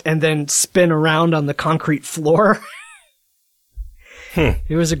bring out and then spin around on the concrete floor.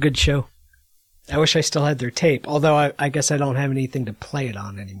 It was a good show. I wish I still had their tape, although I guess I don't have anything to play it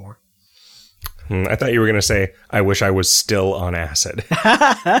on anymore. I thought you were going to say, I wish I was still on acid.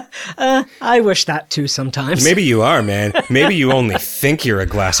 I wish that too sometimes. Maybe you are, man. Maybe you only think you're a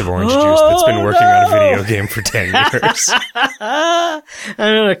glass of orange juice that's been working on a video game for 10 years. I'm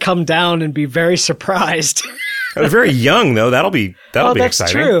going to come down and be very surprised. They're very young, though. That'll be That's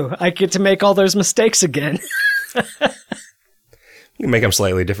exciting. true. I get to make all those mistakes again. You can make them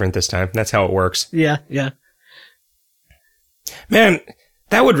slightly different this time. That's how it works. Yeah. Man,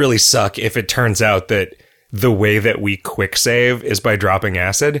 that would really suck if it turns out that the way that we quick save is by dropping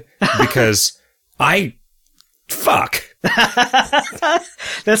acid, because fuck.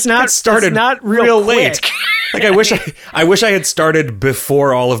 That's not started that's not real quick. late. Like I wish I had started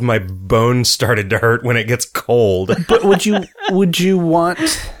before all of my bones started to hurt when it gets cold. But would you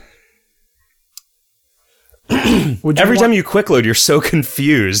want? Every time you quick load, you're so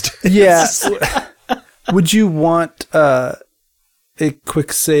confused. Yeah. Would you want a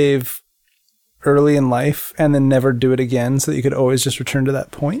quick save early in life and then never do it again so that you could always just return to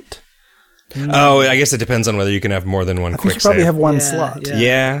that point? Oh, I guess it depends on whether you can have more than one I think quick you probably save. have one slot.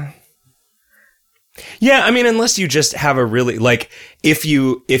 Yeah. Yeah, I mean, unless you just have a really, like, if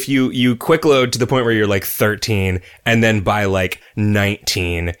you quick load to the point where you're like 13 and then by like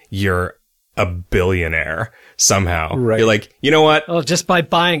 19, you're a billionaire somehow. Right. You're like, you know what? Oh, just by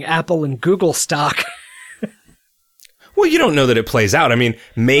buying Apple and Google stock. Well, you don't know that it plays out. I mean,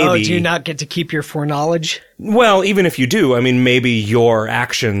 maybe. Oh, do you not get to keep your foreknowledge? Well, even if you do, I mean, maybe your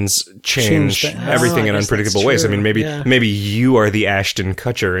actions change things. everything in I guess unpredictable that's ways. I true. mean, maybe Yeah. maybe you are the Ashton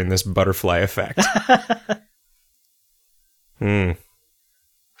Kutcher in this butterfly effect.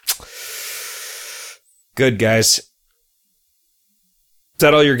 Good, guys. Is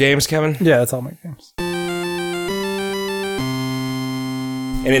that all your games, Kevin? Yeah, that's all my games.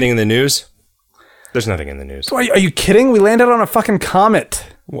 Anything in the news? There's nothing in the news. Are you kidding? We landed on a fucking comet.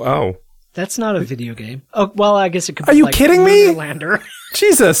 Wow. That's not a video game. Oh, well, I guess it could be Are you like kidding me? Lunar Lander.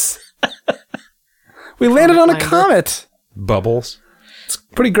 Jesus. We landed on a Comet comet. Bubbles.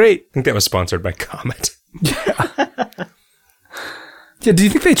 Pretty great. I think that was sponsored by Comet. Yeah, do you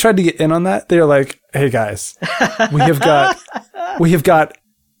think they tried to get in on that? They're like, "Hey guys, we have got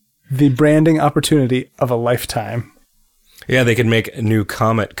the branding opportunity of a lifetime." Yeah, they could make a new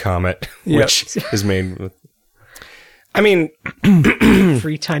Comet, Yep. which is made with... I mean,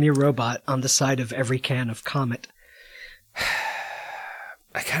 Free tiny robot on the side of every can of Comet.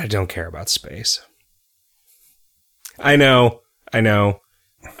 I kind of don't care about space. I know.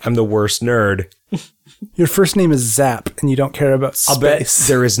 I'm the worst nerd. Your first name is Zap, and you don't care about I'll bet space.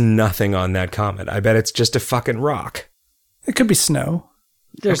 there is nothing on that comet. I bet it's just a fucking rock. It could be snow.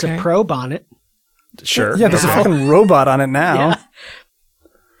 There's Okay. a probe on it. Sure. Yeah, there's a fucking robot on it now. Yeah.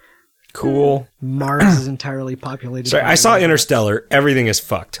 Cool. Mars is entirely populated. Sorry, by I saw robots. Interstellar. Everything is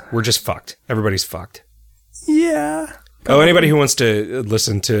fucked. We're just fucked. Everybody's fucked. Yeah. Oh, anybody who wants to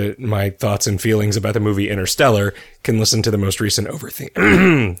listen to my thoughts and feelings about the movie Interstellar can listen to the most recent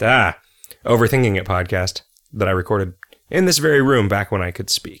Overthinking It podcast that I recorded in this very room back when I could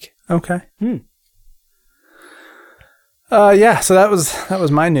speak. Okay. Yeah, so that was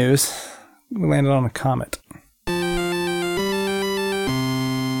my news. We landed on a comet.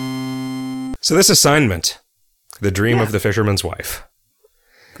 So this assignment, the dream of the fisherman's wife.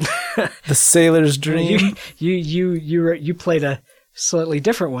 The sailor's dream. You played a slightly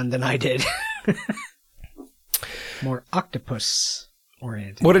different one than I did. More octopus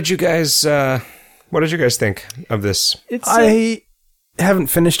oriented. What did you guys think of this? It's I haven't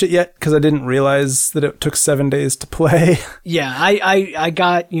finished it yet because I didn't realize that it took 7 days to play. yeah. I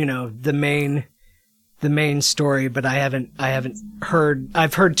got the main story, but I haven't heard.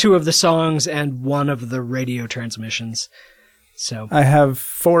 I've heard 2 of the songs and 1 of the radio transmissions. So I have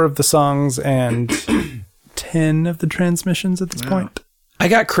 4 of the songs and 10 of the transmissions at this point. I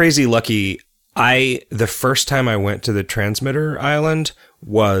got crazy lucky. The first time I went to the transmitter island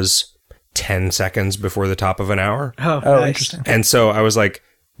was 10 seconds before the top of an hour. Oh, nice. interesting. And so I was like,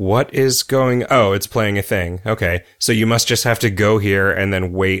 what is going... Oh, it's playing a thing. Okay. So you must just have to go here and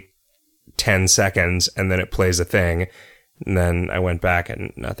then wait 10 seconds and then it plays a thing. And then I went back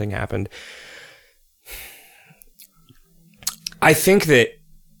and nothing happened. I think that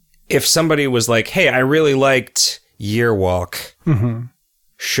if somebody was like, hey, I really liked Yearwalk,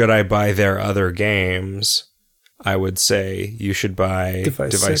 should I buy their other games? I would say you should buy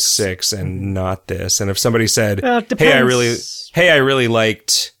Device 6 and not this. And if somebody said, It hey, I depends. really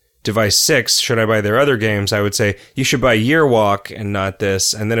liked Device 6, should I buy their other games? I would say you should buy Yearwalk and not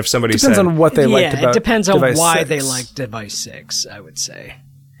this. And then if somebody Depends said, on what they liked about it depends on Device why 6. they like Device 6, I would say.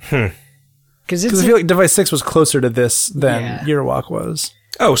 Because I feel like Device 6 was closer to this than Yeah. Yearwalk was.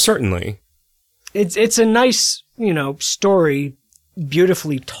 oh, certainly. It's a nice, story,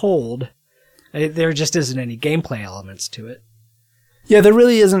 beautifully told. There just isn't any gameplay elements to it. Yeah, there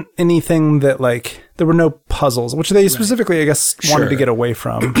really isn't anything that, like, there were no puzzles, which they specifically, I guess, wanted to Sure. get away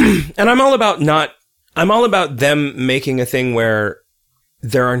from. And I'm all about them making a thing where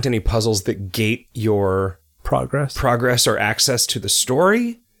there aren't any puzzles that gate your Progress. or access to the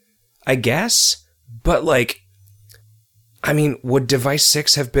story, I guess. But like, I mean, would Device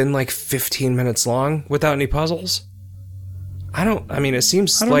 6 have been like 15 minutes long without any puzzles? It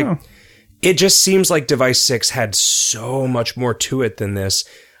seems like know. it just seems like Device 6 had so much more to it than this.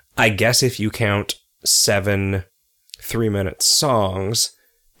 I guess if you count 7 3-minute songs,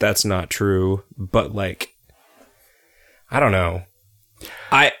 that's not true, but like, I don't know.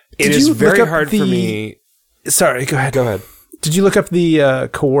 It Did is you look very up hard for me. Sorry, go ahead. Go ahead. Did you look up the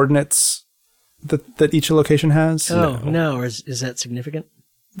coordinates that each location has? Oh, no. Or is that significant?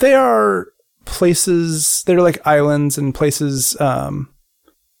 They are places, they're like islands and places in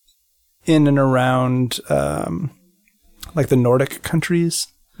and around like the Nordic countries.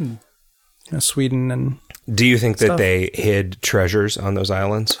 Sweden and... Do you think that Stuff. they hid treasures on those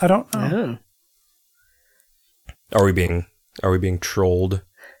islands? I don't know. Oh. Are we being trolled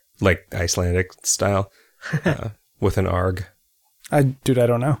like Icelandic style with an ARG? I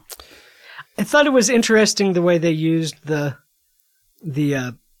don't know. I thought it was interesting the way they used the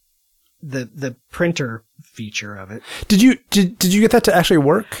printer feature of it. Did you get that to actually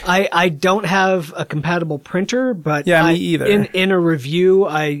work? I don't have a compatible printer, but Yeah, me either. In a review,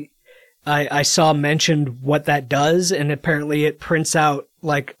 I saw mentioned what that does, and apparently it prints out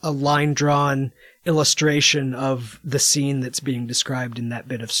like a line drawn illustration of the scene that's being described in that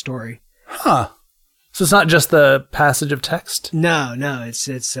bit of story. Huh. So it's not just the passage of text? No,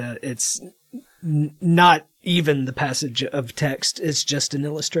 it's not even the passage of text. It's just an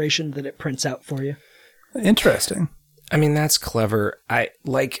illustration that it prints out for you. Interesting. I mean, that's clever. I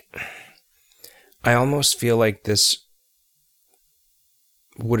almost feel like this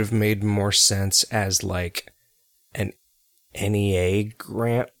would have made more sense as like an NEA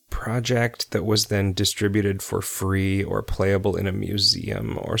grant project that was then distributed for free or playable in a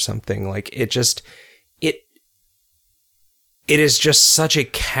museum or something. Like it is just such a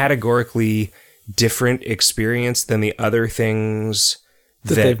categorically different experience than the other things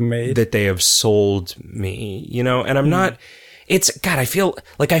that they've made, that they have sold me, and I'm not, it's God, I feel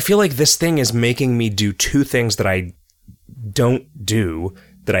like this thing is making me do two things that I don't do,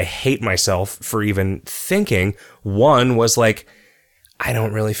 that I hate myself for even thinking. One was like, I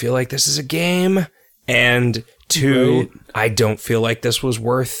don't really feel like this is a game. And two, Right. I don't feel like this was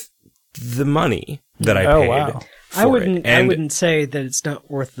worth the money that I Oh, paid. wow. I wouldn't And say that it's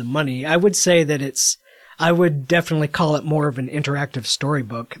not worth the money. I would say that I would definitely call it more of an interactive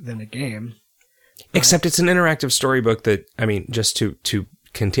storybook than a game. except it's an interactive storybook that, I mean, just to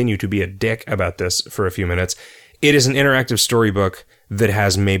continue to be a dick about this for a few minutes, it is an interactive storybook that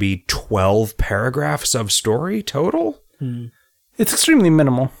has maybe 12 paragraphs of story total. It's extremely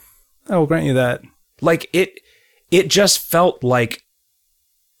minimal. I will grant you that. Like it just felt like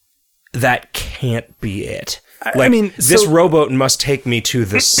that can't be it. I mean, this so- rowboat must take me to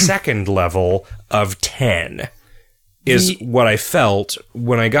the second level of 10 is what I felt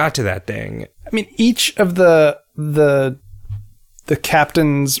when I got to that thing. I mean, each of the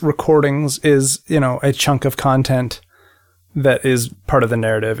captain's recordings is, a chunk of content that is part of the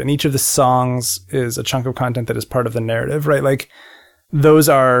narrative, and each of the songs is a chunk of content that is part of the narrative, right? Like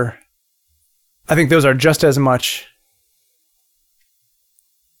I think those are just as much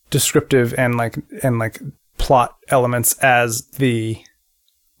descriptive and plot elements as the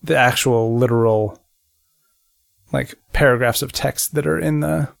actual literal like paragraphs of text that are in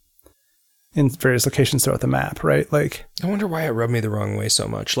various locations throughout the map, right? Like, I wonder why it rubbed me the wrong way so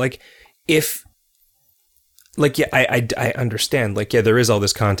much. I understand. There is all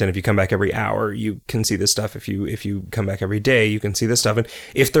this content. If you come back every hour, you can see this stuff. If you come back every day, you can see this stuff. And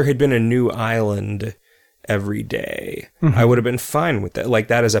if there had been a new island every day, I would have been fine with that. Like,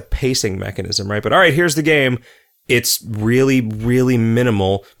 that is a pacing mechanism, right? But all right, here's the game. It's really, really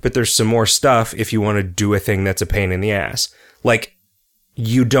minimal, but there's some more stuff if you want to do a thing that's a pain in the ass. Like,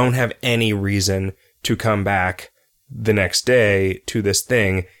 you don't have any reason to come back the next day to this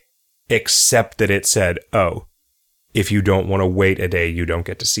thing, except that it said, oh, if you don't want to wait a day, you don't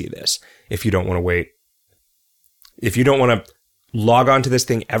get to see this. If you don't want to log on to this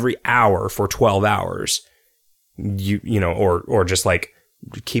thing every hour for 12 hours, or just like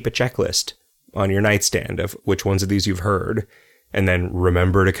keep a checklist on your nightstand of which ones of these you've heard, and then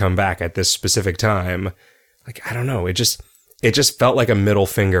remember to come back at this specific time. Like, I don't know. It just felt like a middle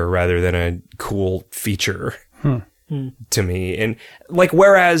finger rather than a cool feature to me. And like,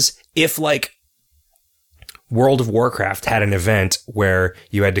 whereas if like World of Warcraft had an event where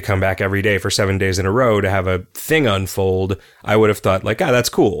you had to come back every day for 7 days in a row to have a thing unfold, I would have thought like, that's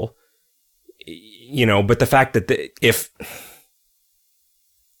cool. But the fact that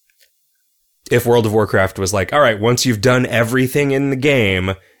if World of Warcraft was like, all right, once you've done everything in the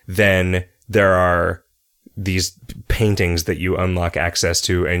game, then there are these paintings that you unlock access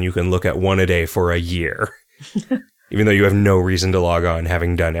to, and you can look at one a day for a year, even though you have no reason to log on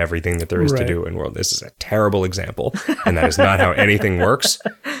having done everything that there is to do in World. This is a terrible example, and that is not how anything works.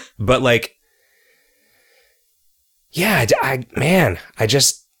 But like, yeah,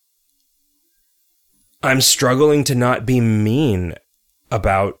 I'm struggling to not be mean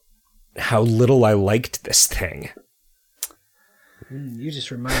about how little I liked this thing. You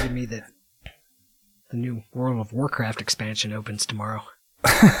just reminded me that the new World of Warcraft expansion opens tomorrow.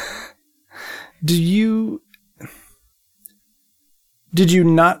 Did you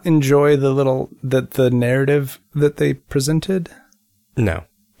not enjoy the narrative that they presented? No,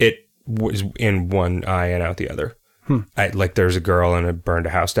 it was in one eye and out the other. Like there's a girl and it burned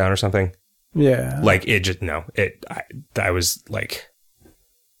a house down or something. Yeah. Like it just, no, I was like,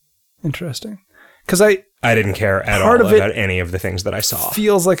 interesting. Because I didn't care at all about any of the things that I saw.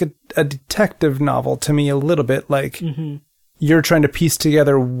 Feels like a detective novel to me a little bit. Like you're trying to piece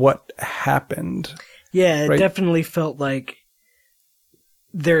together what happened. Yeah, it right? definitely felt like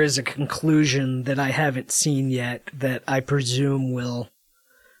there is a conclusion that I haven't seen yet that I presume will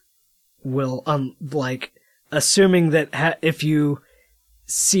like, assuming that if you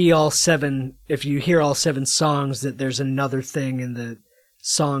hear all 7 songs, that there's another thing in the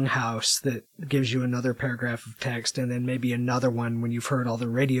song house that gives you another paragraph of text, and then maybe another one when you've heard all the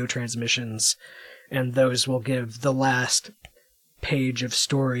radio transmissions, and those will give the last page of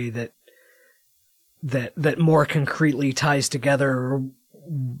story that more concretely ties together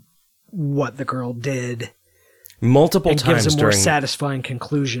what the girl did multiple and times gives a more satisfying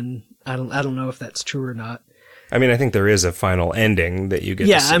conclusion. I don't know if that's true or not. I mean, I think there is a final ending that you get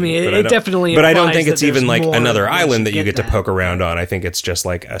to see. I mean, it definitely But I don't think it's even like more another island that you get to that. poke around on. I think it's just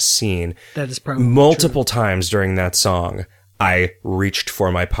like a scene. That is probably multiple times during that song, I reached for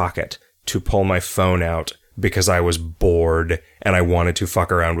my pocket to pull my phone out because I was bored and I wanted to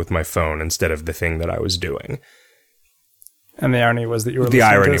fuck around with my phone instead of the thing that I was doing. And the irony was that you were The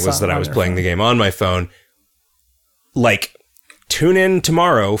listening irony to the was song that I on was your playing phone. the game on my phone. Like, tune in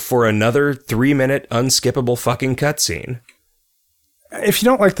tomorrow for another 3-minute unskippable fucking cutscene. If you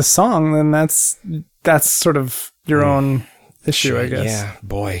don't like the song, then that's sort of your own issue, Sure, I guess. yeah,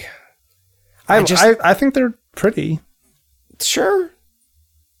 boy. I think they're pretty. Sure.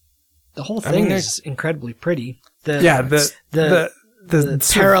 The whole thing is incredibly pretty. The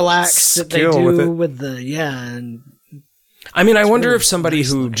parallax that they do with the and I mean, I wonder if somebody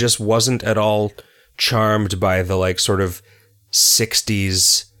who just wasn't at all charmed by the like sort of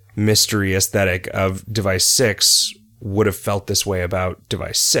 60s mystery aesthetic of Device 6 would have felt this way about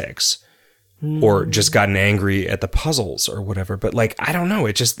Device 6 or just gotten angry at the puzzles or whatever. But like, I don't know.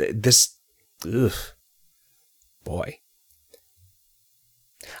 It just, this, boy.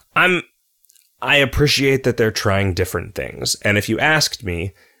 I appreciate that they're trying different things. And if you asked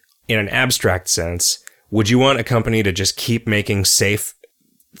me in an abstract sense, would you want a company to just keep making safe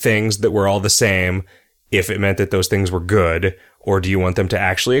things that were all the same if it meant that those things were good? Or do you want them to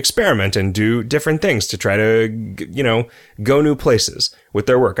actually experiment and do different things to try to, go new places with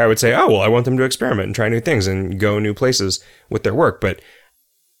their work? I would say, I want them to experiment and try new things and go new places with their work. But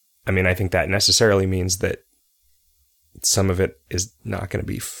I mean, I think that necessarily means that some of it is not going to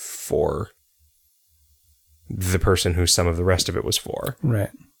be for the person who some of the rest of it was for.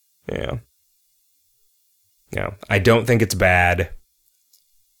 Right. Yeah. Yeah. I don't think it's bad.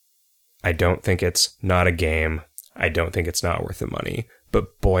 I don't think it's not a game. I don't think it's not worth the money.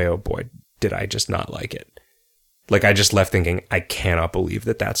 But boy, oh boy, did I just not like it. Like, I just left thinking, I cannot believe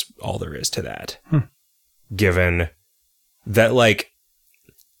that that's all there is to that. Given that, like,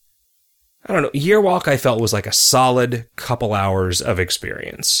 I don't know, Yearwalk I felt was like a solid couple hours of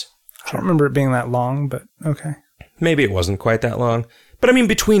experience. I don't remember it being that long, but okay. Maybe it wasn't quite that long. But I mean,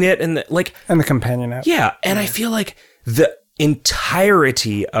 between it and the companion app. Yeah, and I feel like the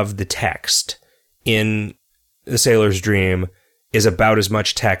entirety of the text in The Sailor's Dream is about as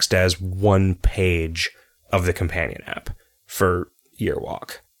much text as one page of the companion app for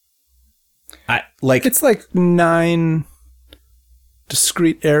Yearwalk. I like It's like 9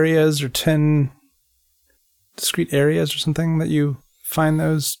 discrete areas or 10 discrete areas or something that you find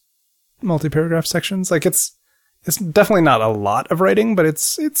those multi-paragraph sections. Like it's definitely not a lot of writing, but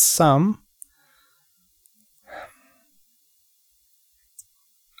it's some.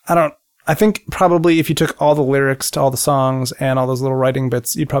 I think probably if you took all the lyrics to all the songs and all those little writing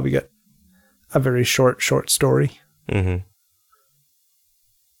bits, you'd probably get a very short story. Mm-hmm.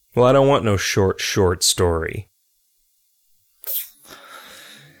 Well, I don't want no short story.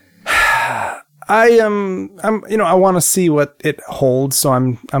 I want to see what it holds, so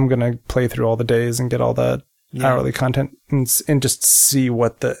I'm gonna play through all the days and get all the hourly content and just see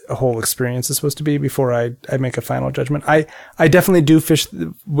what the whole experience is supposed to be before I make a final judgment. I definitely do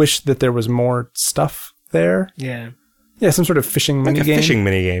wish that there was more stuff there. Yeah. Yeah, some sort of fishing Like minigame. a fishing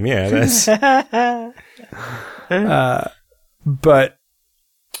minigame, yeah. That's But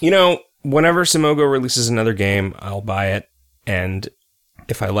whenever Simogo releases another game, I'll buy it, and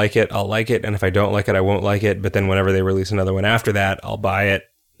if I like it, I'll like it, and if I don't like it, I won't like it. But then whenever they release another one after that, I'll buy it.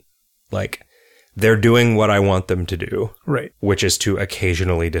 Like, they're doing what I want them to do, right. which is to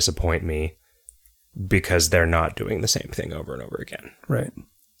occasionally disappoint me because they're not doing the same thing over and over again. Right.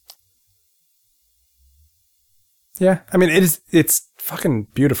 Yeah, I mean it's fucking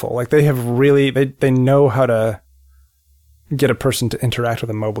beautiful. Like they have really they know how to get a person to interact with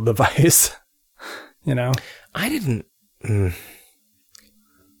a mobile device. I didn't.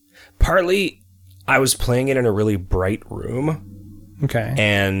 Partly, I was playing it in a really bright room. Okay.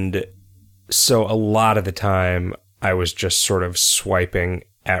 And so a lot of the time, I was just sort of swiping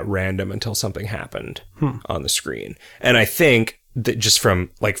at random until something happened on the screen. And I think that just from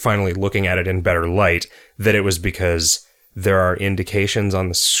like finally looking at it in better light, that it was because there are indications on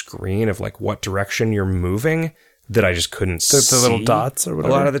the screen of like what direction you're moving that I just couldn't see. The little dots or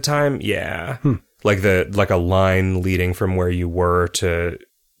whatever? A lot of the time, yeah. Like a line leading from where you were to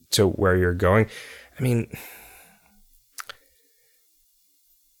where you're going. I mean,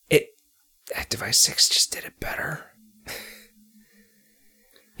 Device 6 just did it better.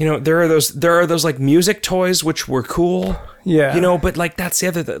 There are those like music toys which were cool. Yeah. But like that's the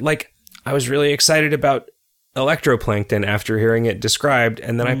other like I was really excited about Electroplankton after hearing it described,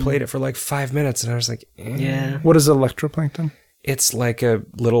 and then I played it for like 5 minutes and I was like, Yeah. What is Electroplankton? It's like a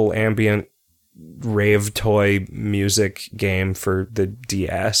little ambient rave toy music game for the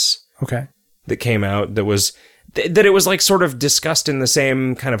DS Okay. that came out that it was like sort of discussed in the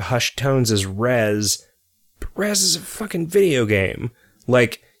same kind of hushed tones as Rez. But Rez is a fucking video game.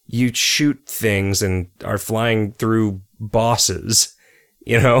 Like, you shoot things and are flying through bosses,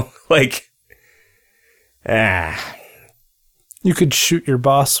 like, You could shoot your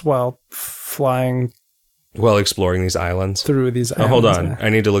boss while flying while exploring these islands. through these islands. Hold on. Yeah. I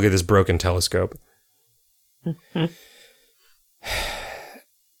need to look at this broken telescope.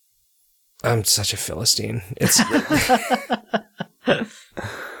 I'm such a Philistine.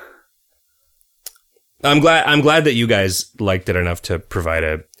 I'm glad that you guys liked it enough to provide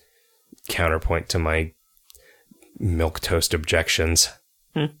a counterpoint to my milquetoast objections.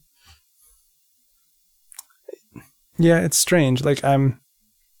 Yeah, it's strange. Like I'm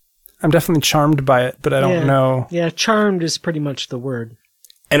definitely charmed by it, but I don't know. Yeah, charmed is pretty much the word.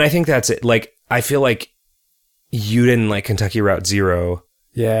 And I think that's it. Like, I feel like you didn't like Kentucky Route Zero.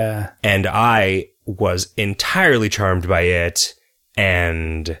 Yeah. And I was entirely charmed by it.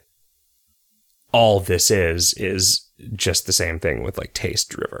 And all this is just the same thing with like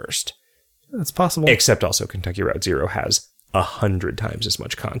taste reversed. It's possible. Except also Kentucky Route Zero has 100 times as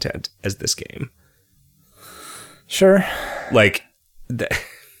much content as this game. Sure. Like,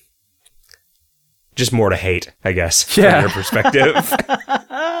 just more to hate, I guess, from Yeah. your perspective.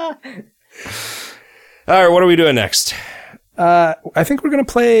 All right, what are we doing next? I think we're going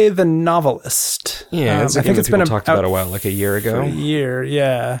to play The Novelist. Yeah, it's a I game think that it's people been talked out about a while, like a year for ago. a year,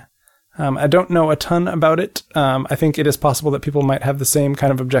 yeah. I don't know a ton about it. I think it is possible that people might have the same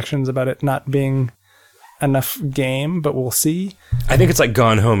kind of objections about it not being enough game, but we'll see. I think it's like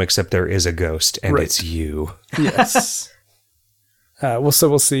Gone Home, except there is a ghost, and Right. it's you. Yes. We'll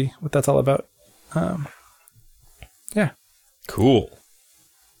see what that's all about. Yeah. Cool.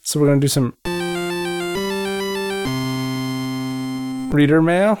 So we're going to do some reader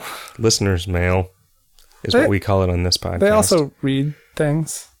mail. Listener's mail is what we call it on this podcast. They also read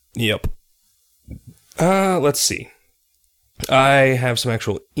things. Yep. Let's see. I have some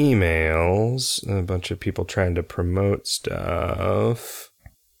actual emails. A bunch of people trying to promote stuff.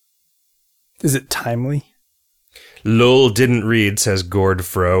 Is it timely? Lol didn't read, says Gord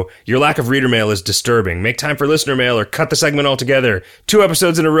Fro. Your lack of reader mail is disturbing. Make time for listener mail or cut the segment altogether. 2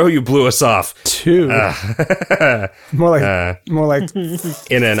 episodes in a row, you blew us off. 2. More like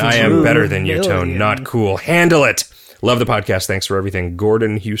In an I am better than you tone. Not cool. Handle it. Love the podcast. Thanks for everything.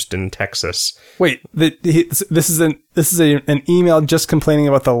 Gordon, Houston, Texas. Wait, this is an email just complaining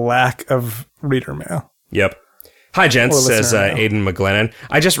about the lack of reader mail. Yep. Hi, gents, says Aidan McGlennon.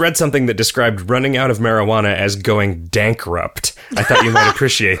 I just read something that described running out of marijuana as going dankrupt. I thought you might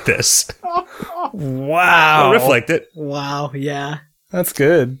appreciate this. Wow. Riff liked it. Wow, yeah. That's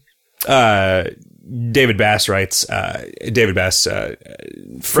good. David Bass writes, David Bass,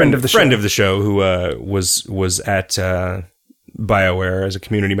 friend of the show who was at BioWare as a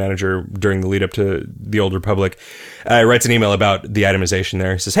community manager during the lead up to the Old Republic, writes an email about the itemization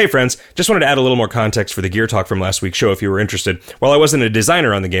there. He says, hey friends, just wanted to add a little more context for the Gear Talk from last week's show if you were interested. While I wasn't a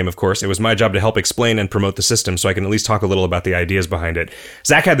designer on the game, of course, it was my job to help explain and promote the system so I can at least talk a little about the ideas behind it.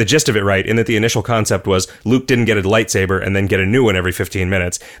 Zach had the gist of it right in that the initial concept was Luke didn't get a lightsaber and then get a new one every 15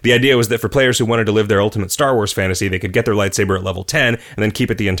 minutes. The idea was that for players who wanted to live their ultimate Star Wars fantasy, they could get their lightsaber at level 10 and then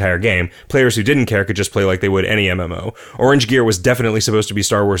keep it the entire game. Players who didn't care could just play like they would any MMO. Orange Gear was definitely supposed to be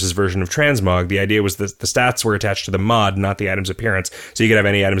Star Wars' version of Transmog. The idea was that the stats were attached to the mod, not the item's appearance, so you could have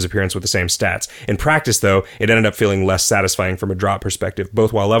any item's appearance with the same stats. In practice, though, it ended up feeling less satisfying from a drop perspective,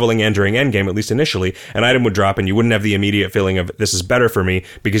 both while leveling and during endgame, at least initially. An item would drop and you wouldn't have the immediate feeling of, this is better for me,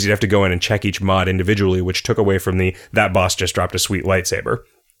 because you'd have to go in and check each mod individually, which took away from that boss just dropped a sweet lightsaber.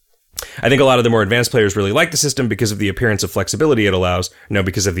 I think a lot of the more advanced players really like the system because of the appearance of flexibility it allows. No,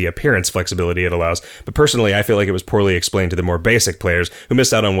 because of the appearance flexibility it allows. But personally, I feel like it was poorly explained to the more basic players who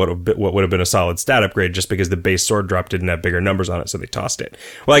missed out on what would have been a solid stat upgrade just because the base sword drop didn't have bigger numbers on it, so they tossed it.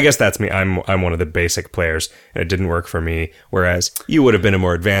 Well, I guess that's me. I'm one of the basic players, and it didn't work for me, whereas you would have been a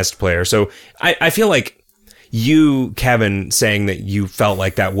more advanced player. So I feel like you, Kevin, saying that you felt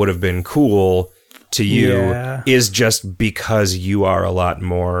like that would have been cool to you is just because you are a lot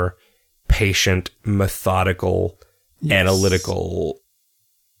more patient, methodical, analytical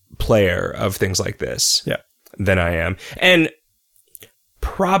player of things like this than I am. And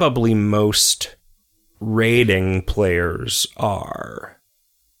probably most raiding players are.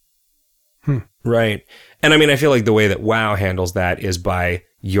 Right? And I mean, I feel like the way that WoW handles that is by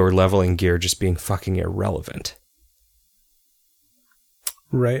your leveling gear just being fucking irrelevant.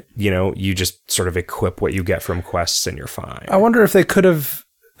 Right. You know, you just sort of equip what you get from quests and you're fine. I wonder if they could have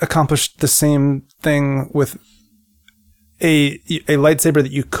accomplished the same thing with a lightsaber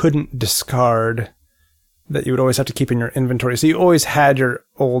that you couldn't discard, that you would always have to keep in your inventory. So you always had your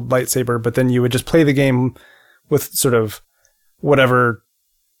old lightsaber, but then you would just play the game with sort of whatever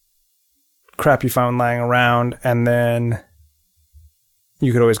crap you found lying around, and then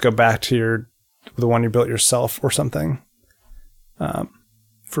you could always go back to the one you built yourself or something,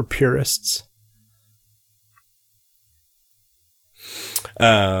 for purists.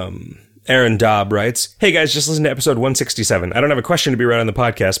 Aaron Dobb writes, hey guys, just listen to episode 167. I don't have a question to be read on the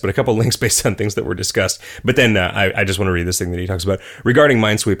podcast, but a couple links based on things that were discussed. But then I just want to read this thing that he talks about. Regarding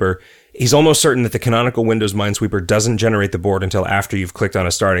Minesweeper, he's almost certain that the canonical Windows Minesweeper doesn't generate the board until after you've clicked on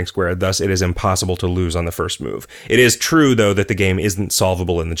a starting square, thus it is impossible to lose on the first move. It is true, though, that the game isn't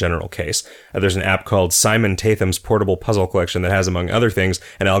solvable in the general case. There's an app called Simon Tatham's Portable Puzzle Collection that has, among other things,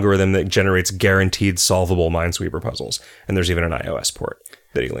 an algorithm that generates guaranteed solvable Minesweeper puzzles. And there's even an iOS port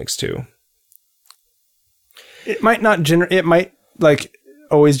that he links to. It might not it might like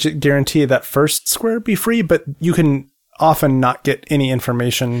always guarantee that first square be free, but you can often not get any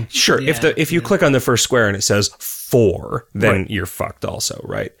information. Sure. If you click on the first square and it says 4, then you're fucked also,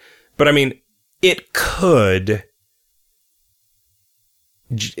 right? But I mean, it could,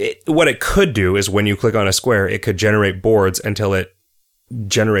 what it could do is when you click on a square, it could generate boards until it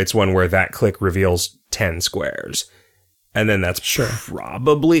generates one where that click reveals 10 squares. And then that's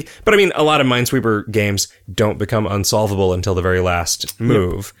probably... But I mean, a lot of Minesweeper games don't become unsolvable until the very last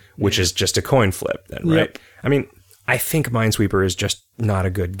move, which is just a coin flip then, right? Yep. I mean, I think Minesweeper is just not a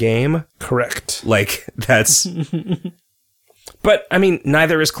good game. Correct. Like, that's... But, I mean,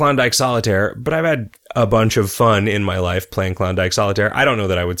 neither is Klondike Solitaire, but I've had a bunch of fun in my life playing Klondike Solitaire. I don't know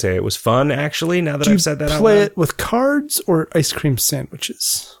that I would say it was fun, actually, now that I've said that out loud. Do you play it with cards or ice cream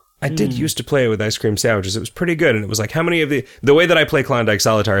sandwiches? I did used to play it with ice cream sandwiches. It was pretty good. And it was like, how many of the way that I play Klondike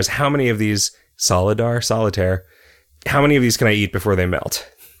Solitaire is how many of these Solitaire, how many of these can I eat before they melt?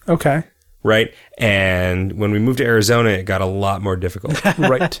 Okay. Right? And when we moved to Arizona, it got a lot more difficult.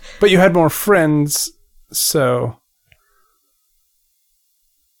 Right. But you had more friends, so...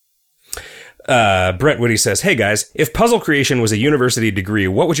 Brent Woody says, hey guys, if puzzle creation was a university degree,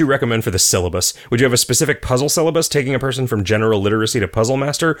 what would you recommend for the syllabus? Would you have a specific puzzle syllabus taking a person from general literacy to puzzle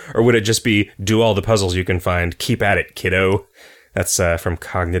master? Or would it just be do all the puzzles you can find? Keep at it, kiddo. That's from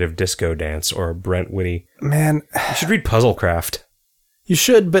Cognitive Disco Dance or Brent Woody. Man, You should read Puzzlecraft. you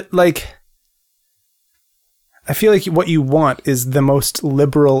should, but like, I feel like what you want is the most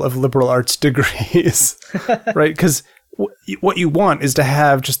liberal of liberal arts degrees, right? Because what you want is to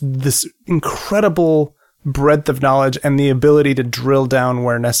have just this incredible breadth of knowledge and the ability to drill down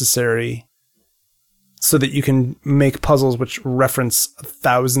where necessary so that you can make puzzles which reference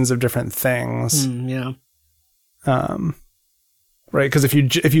thousands of different things. Yeah. Right? Because if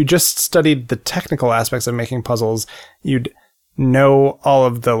you just studied the technical aspects of making puzzles, you'd know all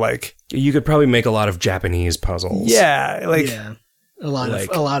of the like. You could probably make a lot of Japanese puzzles. Yeah, like Yeah. A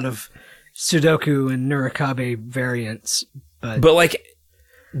lot of Sudoku and Nurikabe variants, but like,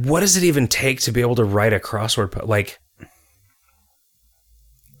 what does it even take to be able to write a crossword? Like,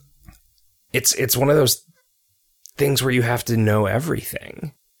 it's one of those things where you have to know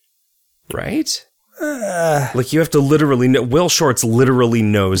everything, right? Like, you have to literally know. Will Shortz literally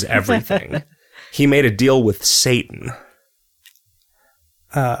knows everything. He made a deal with Satan.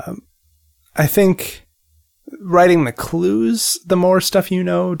 I think writing the clues, the more stuff you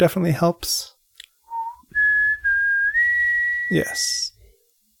know, definitely helps. Yes.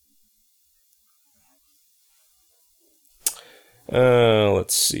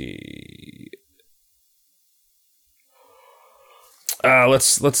 Let's see.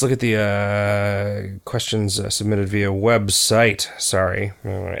 Let's look at the questions submitted via website. Sorry,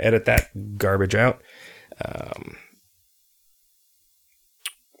 I'm gonna edit that garbage out.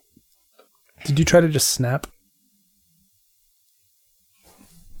 Did you try to just snap?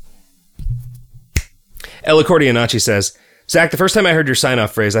 El Accordionacci says, Zach, the first time I heard your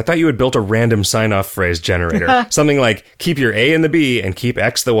sign-off phrase, I thought you had built a random sign-off phrase generator. Something like, keep your A in the B and keep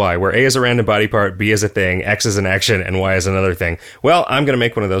X the Y, where A is a random body part, B is a thing, X is an action, and Y is another thing. Well, I'm going to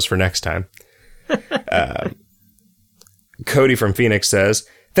make one of those for next time. Cody from Phoenix says,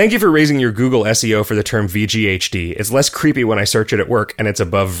 thank you for raising your Google SEO for the term VGHD. It's less creepy when I search it at work, and it's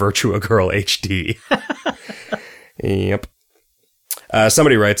above Virtua Girl HD. Yep.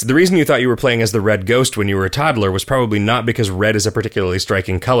 Somebody writes, the reason you thought you were playing as the Red Ghost when you were a toddler was probably not because red is a particularly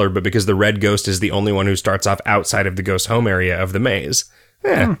striking color, but because the Red Ghost is the only one who starts off outside of the ghost home area of the maze.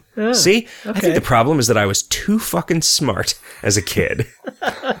 See? Okay. I think the problem is that I was too fucking smart as a kid.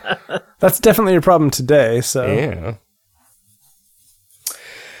 That's definitely your problem today, so. Yeah.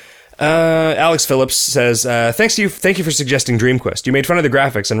 Alex Phillips says, thank you for suggesting DreamQuest. You made fun of the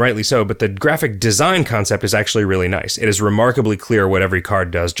graphics, and rightly so, but the graphic design concept is actually really nice. It is remarkably clear what every card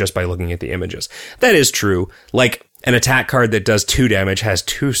does just by looking at the images. That is true. Like, an attack card that does 2 damage has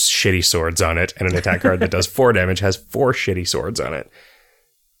 2 shitty swords on it, and an attack card that does 4 damage has 4 shitty swords on it.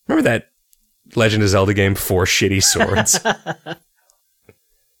 Remember that Legend of Zelda game, 4 shitty swords? But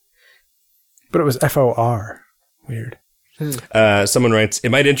it was FOR. Weird. Someone writes, it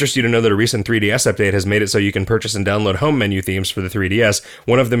might interest you to know that a recent 3DS update has made it so you can purchase and download home menu themes for the 3DS.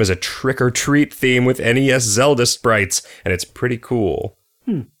 One of them is a trick-or-treat theme with NES Zelda sprites, and it's pretty cool.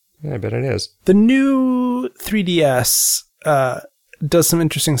 Yeah, I bet it is. The new 3DS does some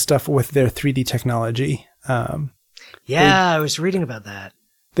interesting stuff with their 3D technology. I was reading about that.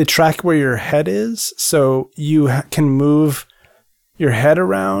 They track where your head is, so you can move your head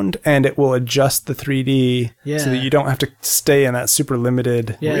around and it will adjust the 3D so that you don't have to stay in that super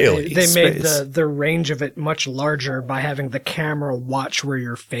limited they made the range of it much larger by having the camera watch where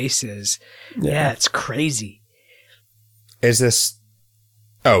your face is. Yeah, it's crazy. Is this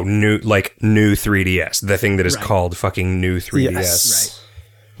new 3DS, the thing that is called fucking new 3DS. Yes. Right.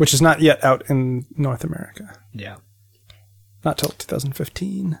 Which is not yet out in North America. Yeah. Not till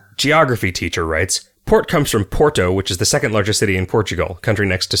 2015. Geography teacher writes, Port comes from Porto, which is the second largest city in Portugal, country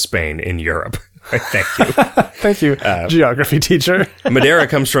next to Spain in Europe. Thank you. Thank you, geography teacher. Madeira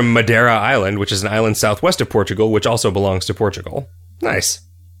comes from Madeira Island, which is an island southwest of Portugal, which also belongs to Portugal. Nice.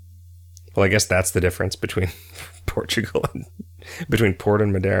 Well, I guess that's the difference between Portugal and between Port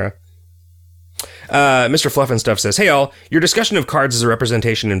and Madeira. Mr. Fluff and Stuff says, hey all, your discussion of cards as a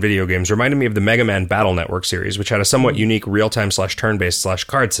representation in video games reminded me of the Mega Man Battle Network series, which had a somewhat unique real-time/turn-based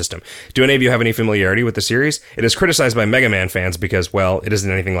 /card system. Do any of you have any familiarity with the series? It is criticized by Mega Man fans because, well, it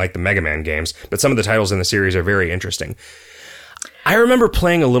isn't anything like the Mega Man games, but some of the titles in the series are very interesting. I remember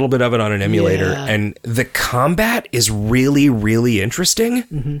playing a little bit of it on an emulator, and the combat is really, really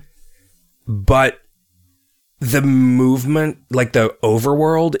interesting, but the movement, like the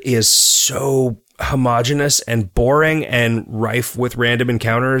overworld, is so homogenous and boring and rife with random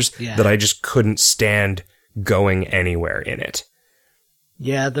encounters that I just couldn't stand going anywhere in it.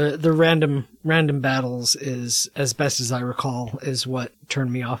 Yeah, the random battles is, as best as I recall, is what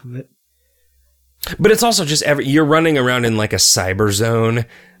turned me off of it. But it's also just you're running around in like a cyber zone,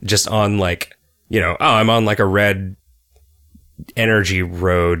 just on like, I'm on like a red energy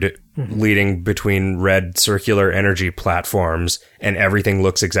road leading between red circular energy platforms, and everything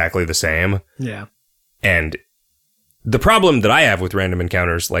looks exactly the same. Yeah. And the problem that I have with random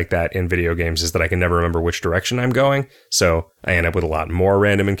encounters like that in video games is that I can never remember which direction I'm going. So I end up with a lot more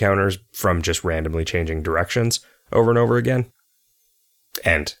random encounters from just randomly changing directions over and over again.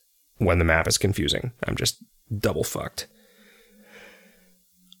 And when the map is confusing, I'm just double fucked.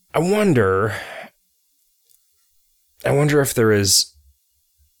 I wonder if there is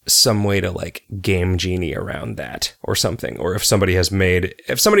some way to like Game Genie around that or something, or if somebody has made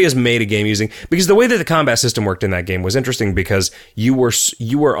a game using, because the way that the combat system worked in that game was interesting, because you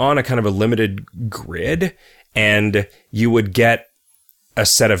were on a kind of a limited grid, and you would get a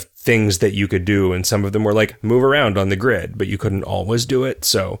set of things that you could do, and some of them were like move around on the grid, but you couldn't always do it.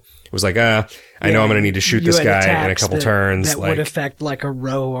 So it was like, I know I'm going to need to shoot this guy in a couple turns. That would affect like a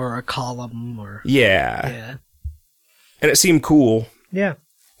row or a column or... Yeah. And it seemed cool. Yeah.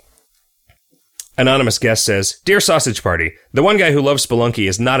 Anonymous guest says, Dear Sausage Party, the one guy who loves Spelunky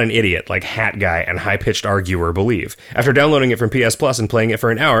is not an idiot like Hat Guy and High-Pitched Arguer believe. After downloading it from PS Plus and playing it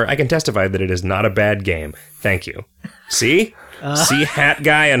for an hour, I can testify that it is not a bad game. Thank you. See? See Hat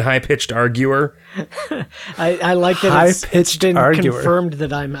Guy and High-Pitched Arguer? I like that it's been confirmed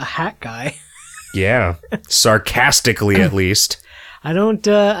that I'm a hat guy. Yeah. Sarcastically, at least. I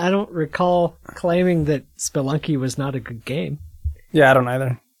don't recall claiming that Spelunky was not a good game. Yeah, I don't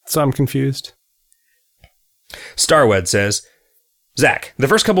either. So I'm confused. Starwed says, Zach, the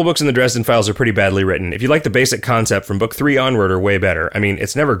first couple books in the Dresden Files are pretty badly written. If you like the basic concept from book 3 onward are way better. I mean,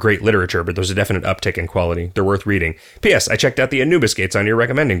 it's never great literature, but there's a definite uptick in quality. They're worth reading. P.S. I checked out the Anubis Gates on your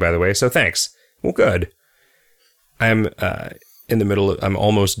recommending, by the way, so thanks. Well, good. I'm I'm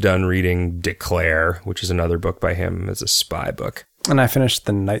almost done reading Declare, which is another book by him. It's a spy book. And I finished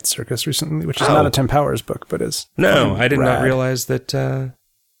The Night Circus recently, which is not a Tim Powers book, but is... No, I did not realize that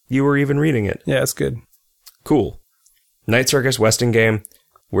you were even reading it. Yeah, it's good. Cool. Night Circus, Weston game,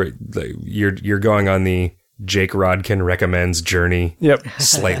 where you're going on the Jake Rodkin recommends journey. Yep.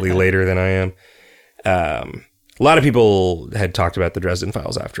 Slightly later than I am. A lot of people had talked about the Dresden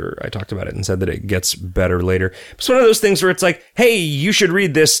Files after I talked about it and said that it gets better later. It's one of those things where it's like, hey, you should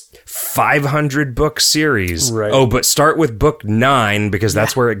read this 500 book series. Right. Oh, but start with book 9 because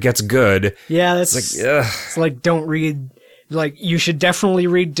that's where it gets good. Yeah, that's it's like don't read, like you should definitely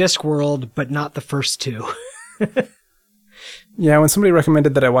read Discworld, but not the first 2. Yeah, when somebody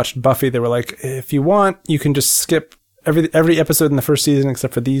recommended that I watched Buffy, they were like, if you want, you can just skip every episode in the first season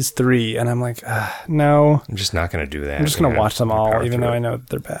except for these 3. And I'm like, no. I'm just not going to do that. I'm just going to watch them all, even though I know that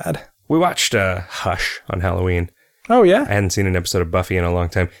they're bad. We watched Hush on Halloween. Oh, yeah? I hadn't seen an episode of Buffy in a long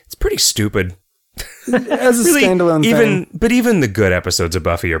time. It's pretty stupid. As a standalone thing. But even the good episodes of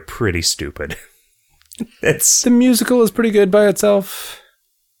Buffy are pretty stupid. The musical is pretty good by itself.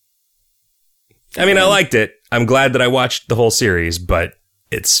 I mean, I liked it. I'm glad that I watched the whole series, but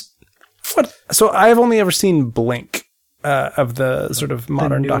it's... What? So I've only ever seen Blink of the sort of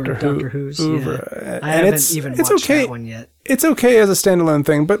modern Doctor Who's. Yeah. I haven't even watched that one yet. It's okay as a standalone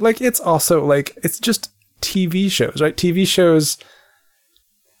thing, but like it's also like it's just TV shows, right? TV shows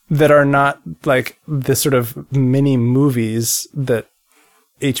that are not like the sort of mini movies that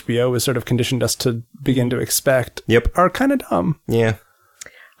HBO has sort of conditioned us to begin to expect. Yep. Are kind of dumb. Yeah.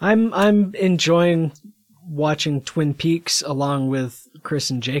 I'm enjoying watching Twin Peaks along with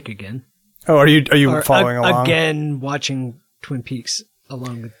Chris and Jake again. Oh, are you following along? Again, watching Twin Peaks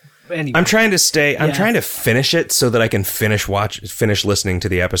along with... Anyway. I'm trying to finish it so that I can finish listening to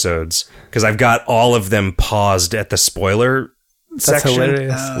the episodes, because I've got all of them paused at the spoiler section,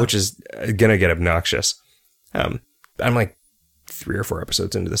 hilarious. Which is gonna get obnoxious. I'm like 3 or 4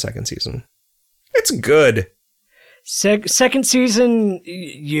 episodes into the second season. It's good. Second season,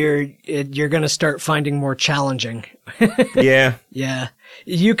 you're gonna start finding more challenging. Yeah. Yeah.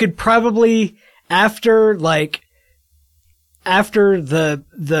 You could probably, after the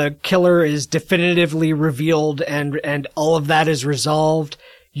killer is definitively revealed and all of that is resolved,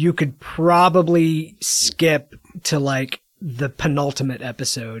 you could probably skip to like the penultimate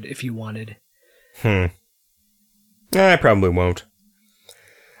episode if you wanted. I probably won't.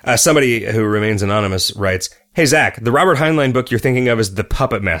 Somebody who remains anonymous writes, "Hey, Zach, the Robert Heinlein book you're thinking of is The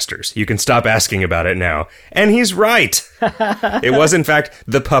Puppet Masters. You can stop asking about it now." And he's right. It was, in fact,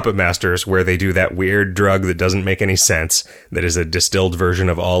 The Puppet Masters, where they do that weird drug that doesn't make any sense, that is a distilled version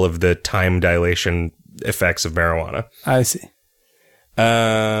of all of the time dilation effects of marijuana. I see.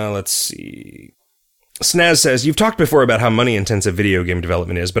 Let's see. Snaz says, "You've talked before about how money-intensive video game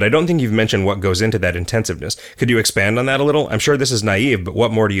development is, but I don't think you've mentioned what goes into that intensiveness. Could you expand on that a little? I'm sure this is naive, but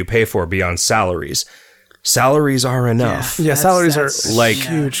what more do you pay for beyond salaries?" Salaries are enough. Yeah, salaries are like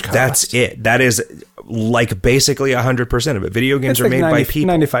huge cost. That's it. That is like basically 100% of it. Video games It's are made by people.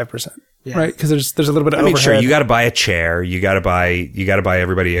 95%, right? Because there's a little bit of I mean, overhead. sure, you got to buy a chair. You got to buy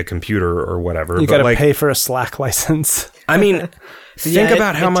everybody a computer or whatever. You got to like, pay for a Slack license. I mean, think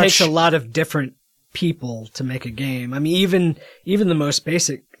about how much it takes a lot of different people to make a game. I mean, even the most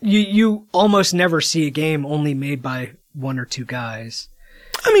basic, you almost never see a game only made by one or two guys.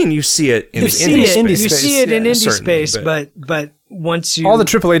 I mean, you see it in the indie space. You see it in indie certainly, space, but once you all the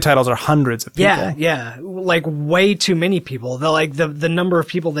AAA titles are hundreds of people. Yeah, like way too many people. The number of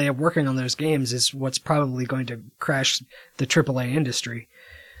people they have working on those games is what's probably going to crash the AAA industry.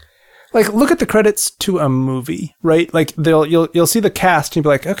 Like, look at the credits to a movie, right? Like, you'll see the cast and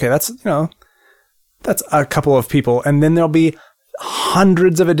you'll be like, okay, that's a couple of people, and then there'll be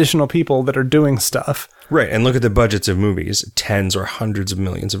hundreds of additional people that are doing stuff. Right, and look at the budgets of movies, tens or hundreds of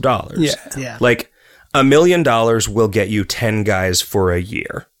millions of dollars. Yeah. Like, $1 million will get you 10 guys for a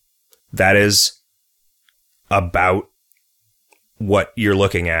year. That is about what you're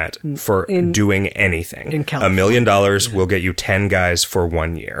looking at for doing anything. In $1 million will get you 10 guys for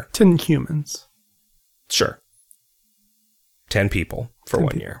 1 year. 10 humans. Sure. 10 people for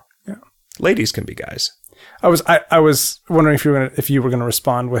 1 year. Yeah. Ladies can be guys. I was wondering if you were gonna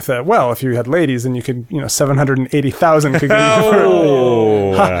respond with well, if you had ladies, then you could 780,000 could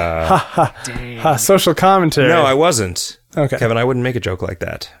go social commentary. No, I wasn't. Okay, Kevin, I wouldn't make a joke like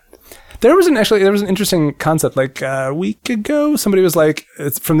that. There was an interesting concept like a week ago. Somebody was like,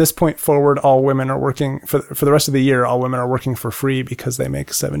 it's from this point forward, all women are working for the rest of the year. All women are working for free because they make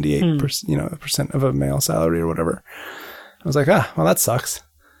 78% percent of a male salary or whatever. I was like, well, that sucks.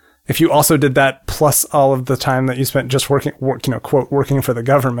 If you also did that plus all of the time that you spent just working for the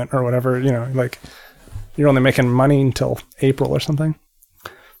government or whatever, like you're only making money until April or something.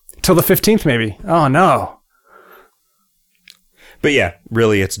 Till the 15th, maybe. Oh, no. But yeah,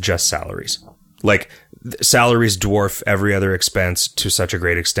 really, it's just salaries. Like, salaries dwarf every other expense to such a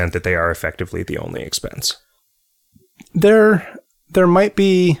great extent that they are effectively the only expense. There might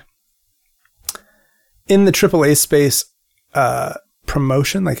be, in the AAA space,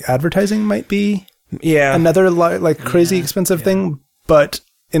 promotion, like advertising might be another crazy expensive thing, but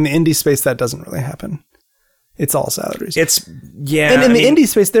in the indie space that doesn't really happen. It's all salaries. And in the indie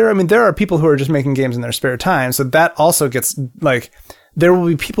space there are people who are just making games in their spare time, so that also gets like, there will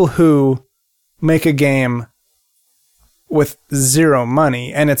be people who make a game with zero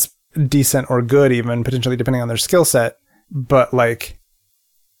money and it's decent or good, even potentially depending on their skill set, but like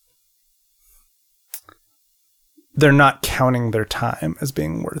they're not counting their time as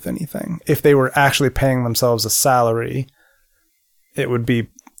being worth anything. If they were actually paying themselves a salary, it would be,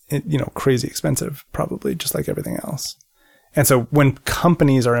 crazy expensive, probably, just like everything else. And so when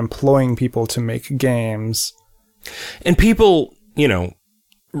companies are employing people to make games... And people,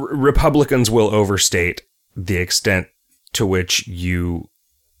 Republicans will overstate the extent to which you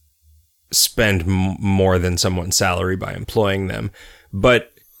spend more than someone's salary by employing them.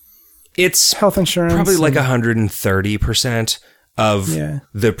 But it's health insurance, probably like 130% of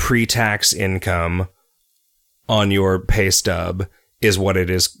the pre-tax income on your pay stub is what it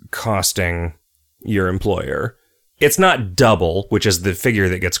is costing your employer. It's not double, which is the figure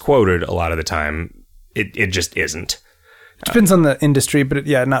that gets quoted a lot of the time. It just isn't. Depends on the industry, but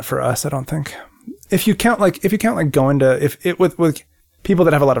not for us, I don't think. If you count going to with people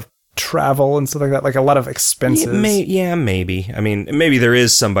that have a lot of travel and stuff like that, like a lot of expenses. Maybe. I mean, maybe there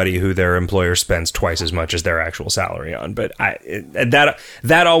is somebody who their employer spends twice as much as their actual salary on, but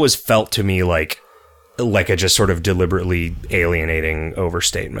that always felt to me like a just sort of deliberately alienating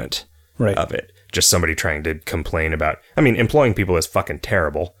overstatement of it. Just somebody trying to complain about, employing people is fucking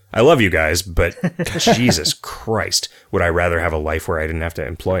terrible. I love you guys, but Jesus Christ, would I rather have a life where I didn't have to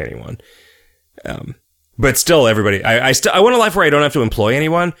employ anyone? But still, everybody, I want a life where I don't have to employ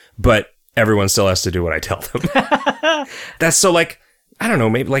anyone, but everyone still has to do what I tell them. That's so like, I don't know,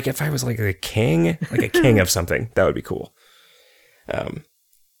 maybe like if I was like a king of something, that would be cool.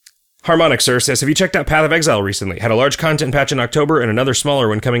 Harmonic Sir says, have you checked out Path of Exile recently? Had a large content patch in October and another smaller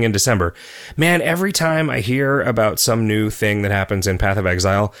one coming in December. Man, every time I hear about some new thing that happens in Path of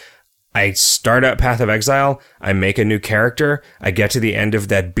Exile, I start out Path of Exile, I make a new character, I get to the end of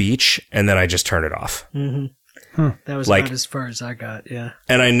that beach, and then I just turn it off. Mm-hmm. That was about as far as I got, yeah.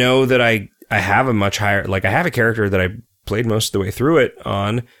 And I know that I have a much higher, I have a character that I played most of the way through it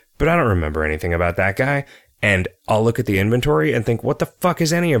on, but I don't remember anything about that guy. And I'll look at the inventory and think, what the fuck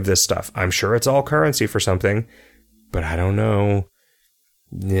is any of this stuff? I'm sure it's all currency for something, but I don't know.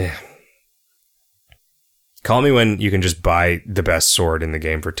 Yeah. Call me when you can just buy the best sword in the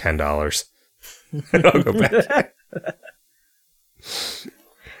game for $10. And I'll go back.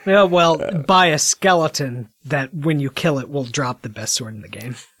 Yeah, well, buy a skeleton that when you kill it will drop the best sword in the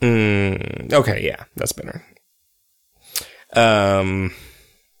game. Okay, yeah, that's better.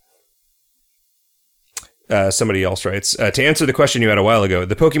 Somebody else writes, to answer the question you had a while ago,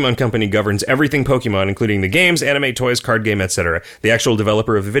 the Pokemon Company governs everything Pokemon, including the games, anime, toys, card game, etc. The actual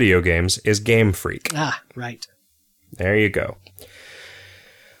developer of the video games is Game Freak. Ah, right. There you go.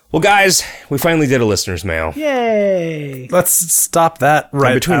 Well, guys, we finally did a listener's mail. Yay! Let's stop that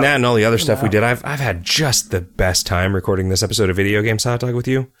And between that and all the other stuff we did, I've had just the best time recording this episode of Video Games Hot Dog with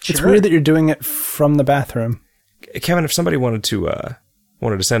you. It's Sure. weird that you're doing it from the bathroom. Kevin, if somebody wanted to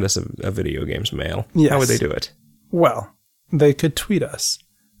send us a video games mail, Yes. how would they do it? Well, they could tweet us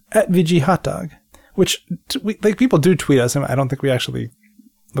at VG Hot Dog, which people do tweet us, and I don't think we actually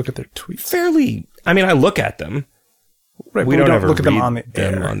look at their tweets. Fairly. I mean, I look at them. Right, We but don't ever look at them read on the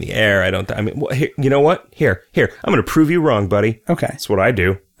air. on the air. I don't. Here, you know what? Here. I'm going to prove you wrong, buddy. Okay. That's what I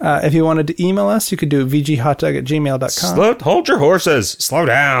do. If you wanted to email us, you could do vghotdog@gmail.com. Hold your horses. Slow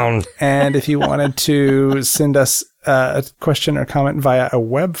down. And if you wanted to send us a question or comment via a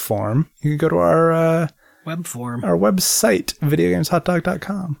web form, you could go to our Web form. website,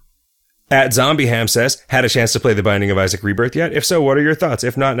 videogameshotdog.com. At Zombieham says, had a chance to play The Binding of Isaac Rebirth yet? If so, what are your thoughts?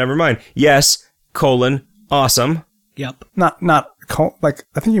 If not, never mind. Yes, awesome. Yep. Not I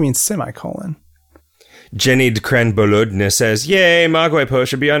think you mean semicolon. Jenny Kren Boludne says, yay, Magwepo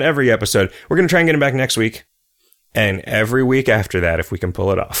should be on every episode. We're going to try and get him back next week. And every week after that, if we can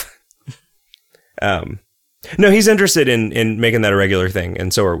pull it off. No, he's interested in making that a regular thing,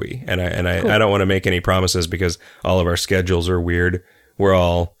 and so are we. And I don't want to make any promises because all of our schedules are weird.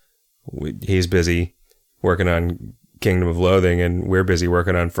 He's busy working on Kingdom of Loathing, and we're busy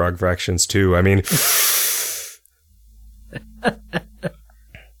working on Frog Fractions 2. I mean,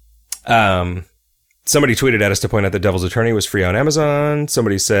 somebody tweeted at us to point out that Devil's Attorney was free on Amazon.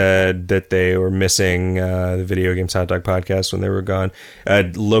 Somebody said that they were missing the Video Games Hot Dog podcast when they were gone.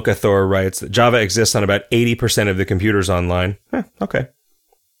 Locathor writes that Java exists on about 80% of the computers online. Okay.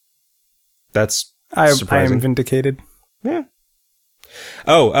 That's I surprising. am vindicated. Yeah.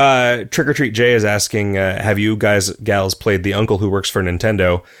 Oh, Trick or Treat Jay is asking, have you gals played The Uncle Who Works for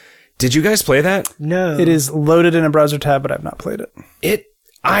Nintendo? Did you guys play that? No. It is loaded in a browser tab, but I've not played it.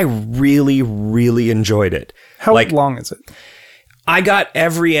 I really, really enjoyed it. How long is it? I got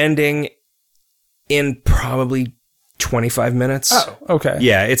every ending in probably 25 minutes. Oh, okay.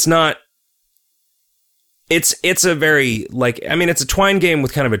 Yeah, it's not... It's a very, it's a Twine game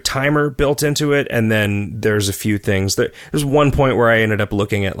with kind of a timer built into it, and then there's a few things. There's one point where I ended up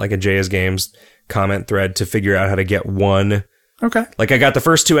looking at a JS Games comment thread to figure out how to get one. Okay. I got the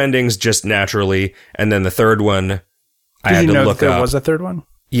first two endings just naturally, and then the third one I Did had you to know look that there up. was a third one?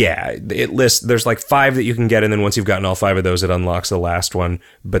 Yeah, it lists, there's 5 that you can get, and then once you've gotten all 5 of those, it unlocks the last one,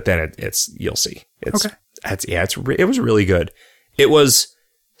 but then you'll see. It was really good. It was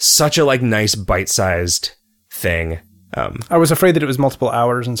such a nice bite-sized thing. I was afraid that it was multiple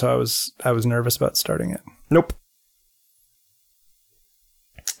hours, and so I was nervous about starting it. Nope.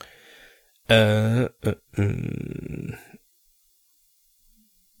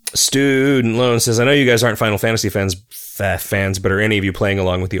 Student Loan says, I know you guys aren't Final Fantasy fans, but are any of you playing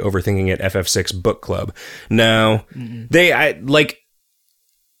along with the Overthinking It FF6 book club? No.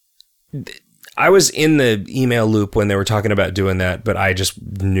 I was in the email loop when they were talking about doing that, but I just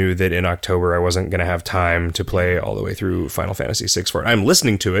knew that in October I wasn't going to have time to play all the way through Final Fantasy VI for it. I'm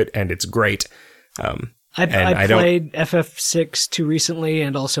listening to it, and it's great. I played FF6 too recently,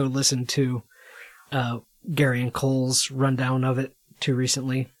 and also listened to Gary and Cole's rundown of it too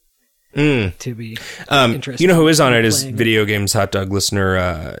recently. To be interested. You know who is on it is Video Games Hot Dog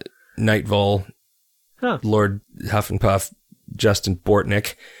listener Nightvol, Lord Huff and Puff, Justin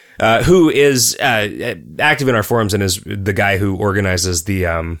Bortnick, who is active in our forums and is the guy who organizes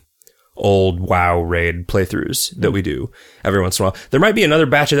the old WoW raid playthroughs that we do every once in a while. There might be another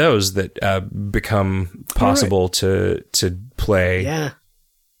batch of those that become possible to play. Yeah.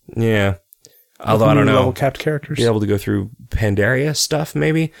 Yeah. Although I don't know. Level capped characters. Be able to go through Pandaria stuff,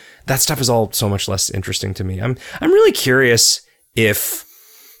 maybe. That stuff is all so much less interesting to me. I'm really curious if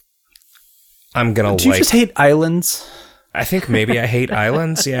I'm gonna Do you just hate islands? I think maybe I hate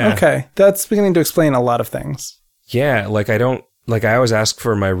islands. Yeah. Okay, that's beginning to explain a lot of things. Yeah, like I always ask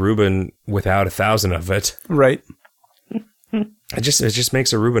for my Reuben without 1,000 of it. Right. It just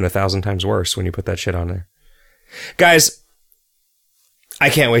makes a Reuben 1,000 times worse when you put that shit on there. Guys, I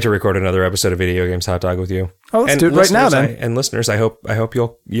can't wait to record another episode of Video Games Hot Dog with you. Oh, let's do it right now then. And listeners, I hope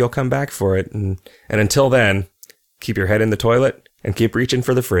you'll come back for it. And until then, keep your head in the toilet and keep reaching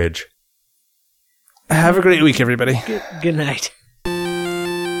for the fridge. Have a great week, everybody. Good night.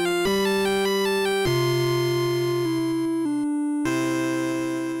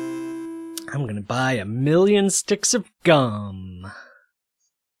 I'm gonna buy 1,000,000 sticks of gum.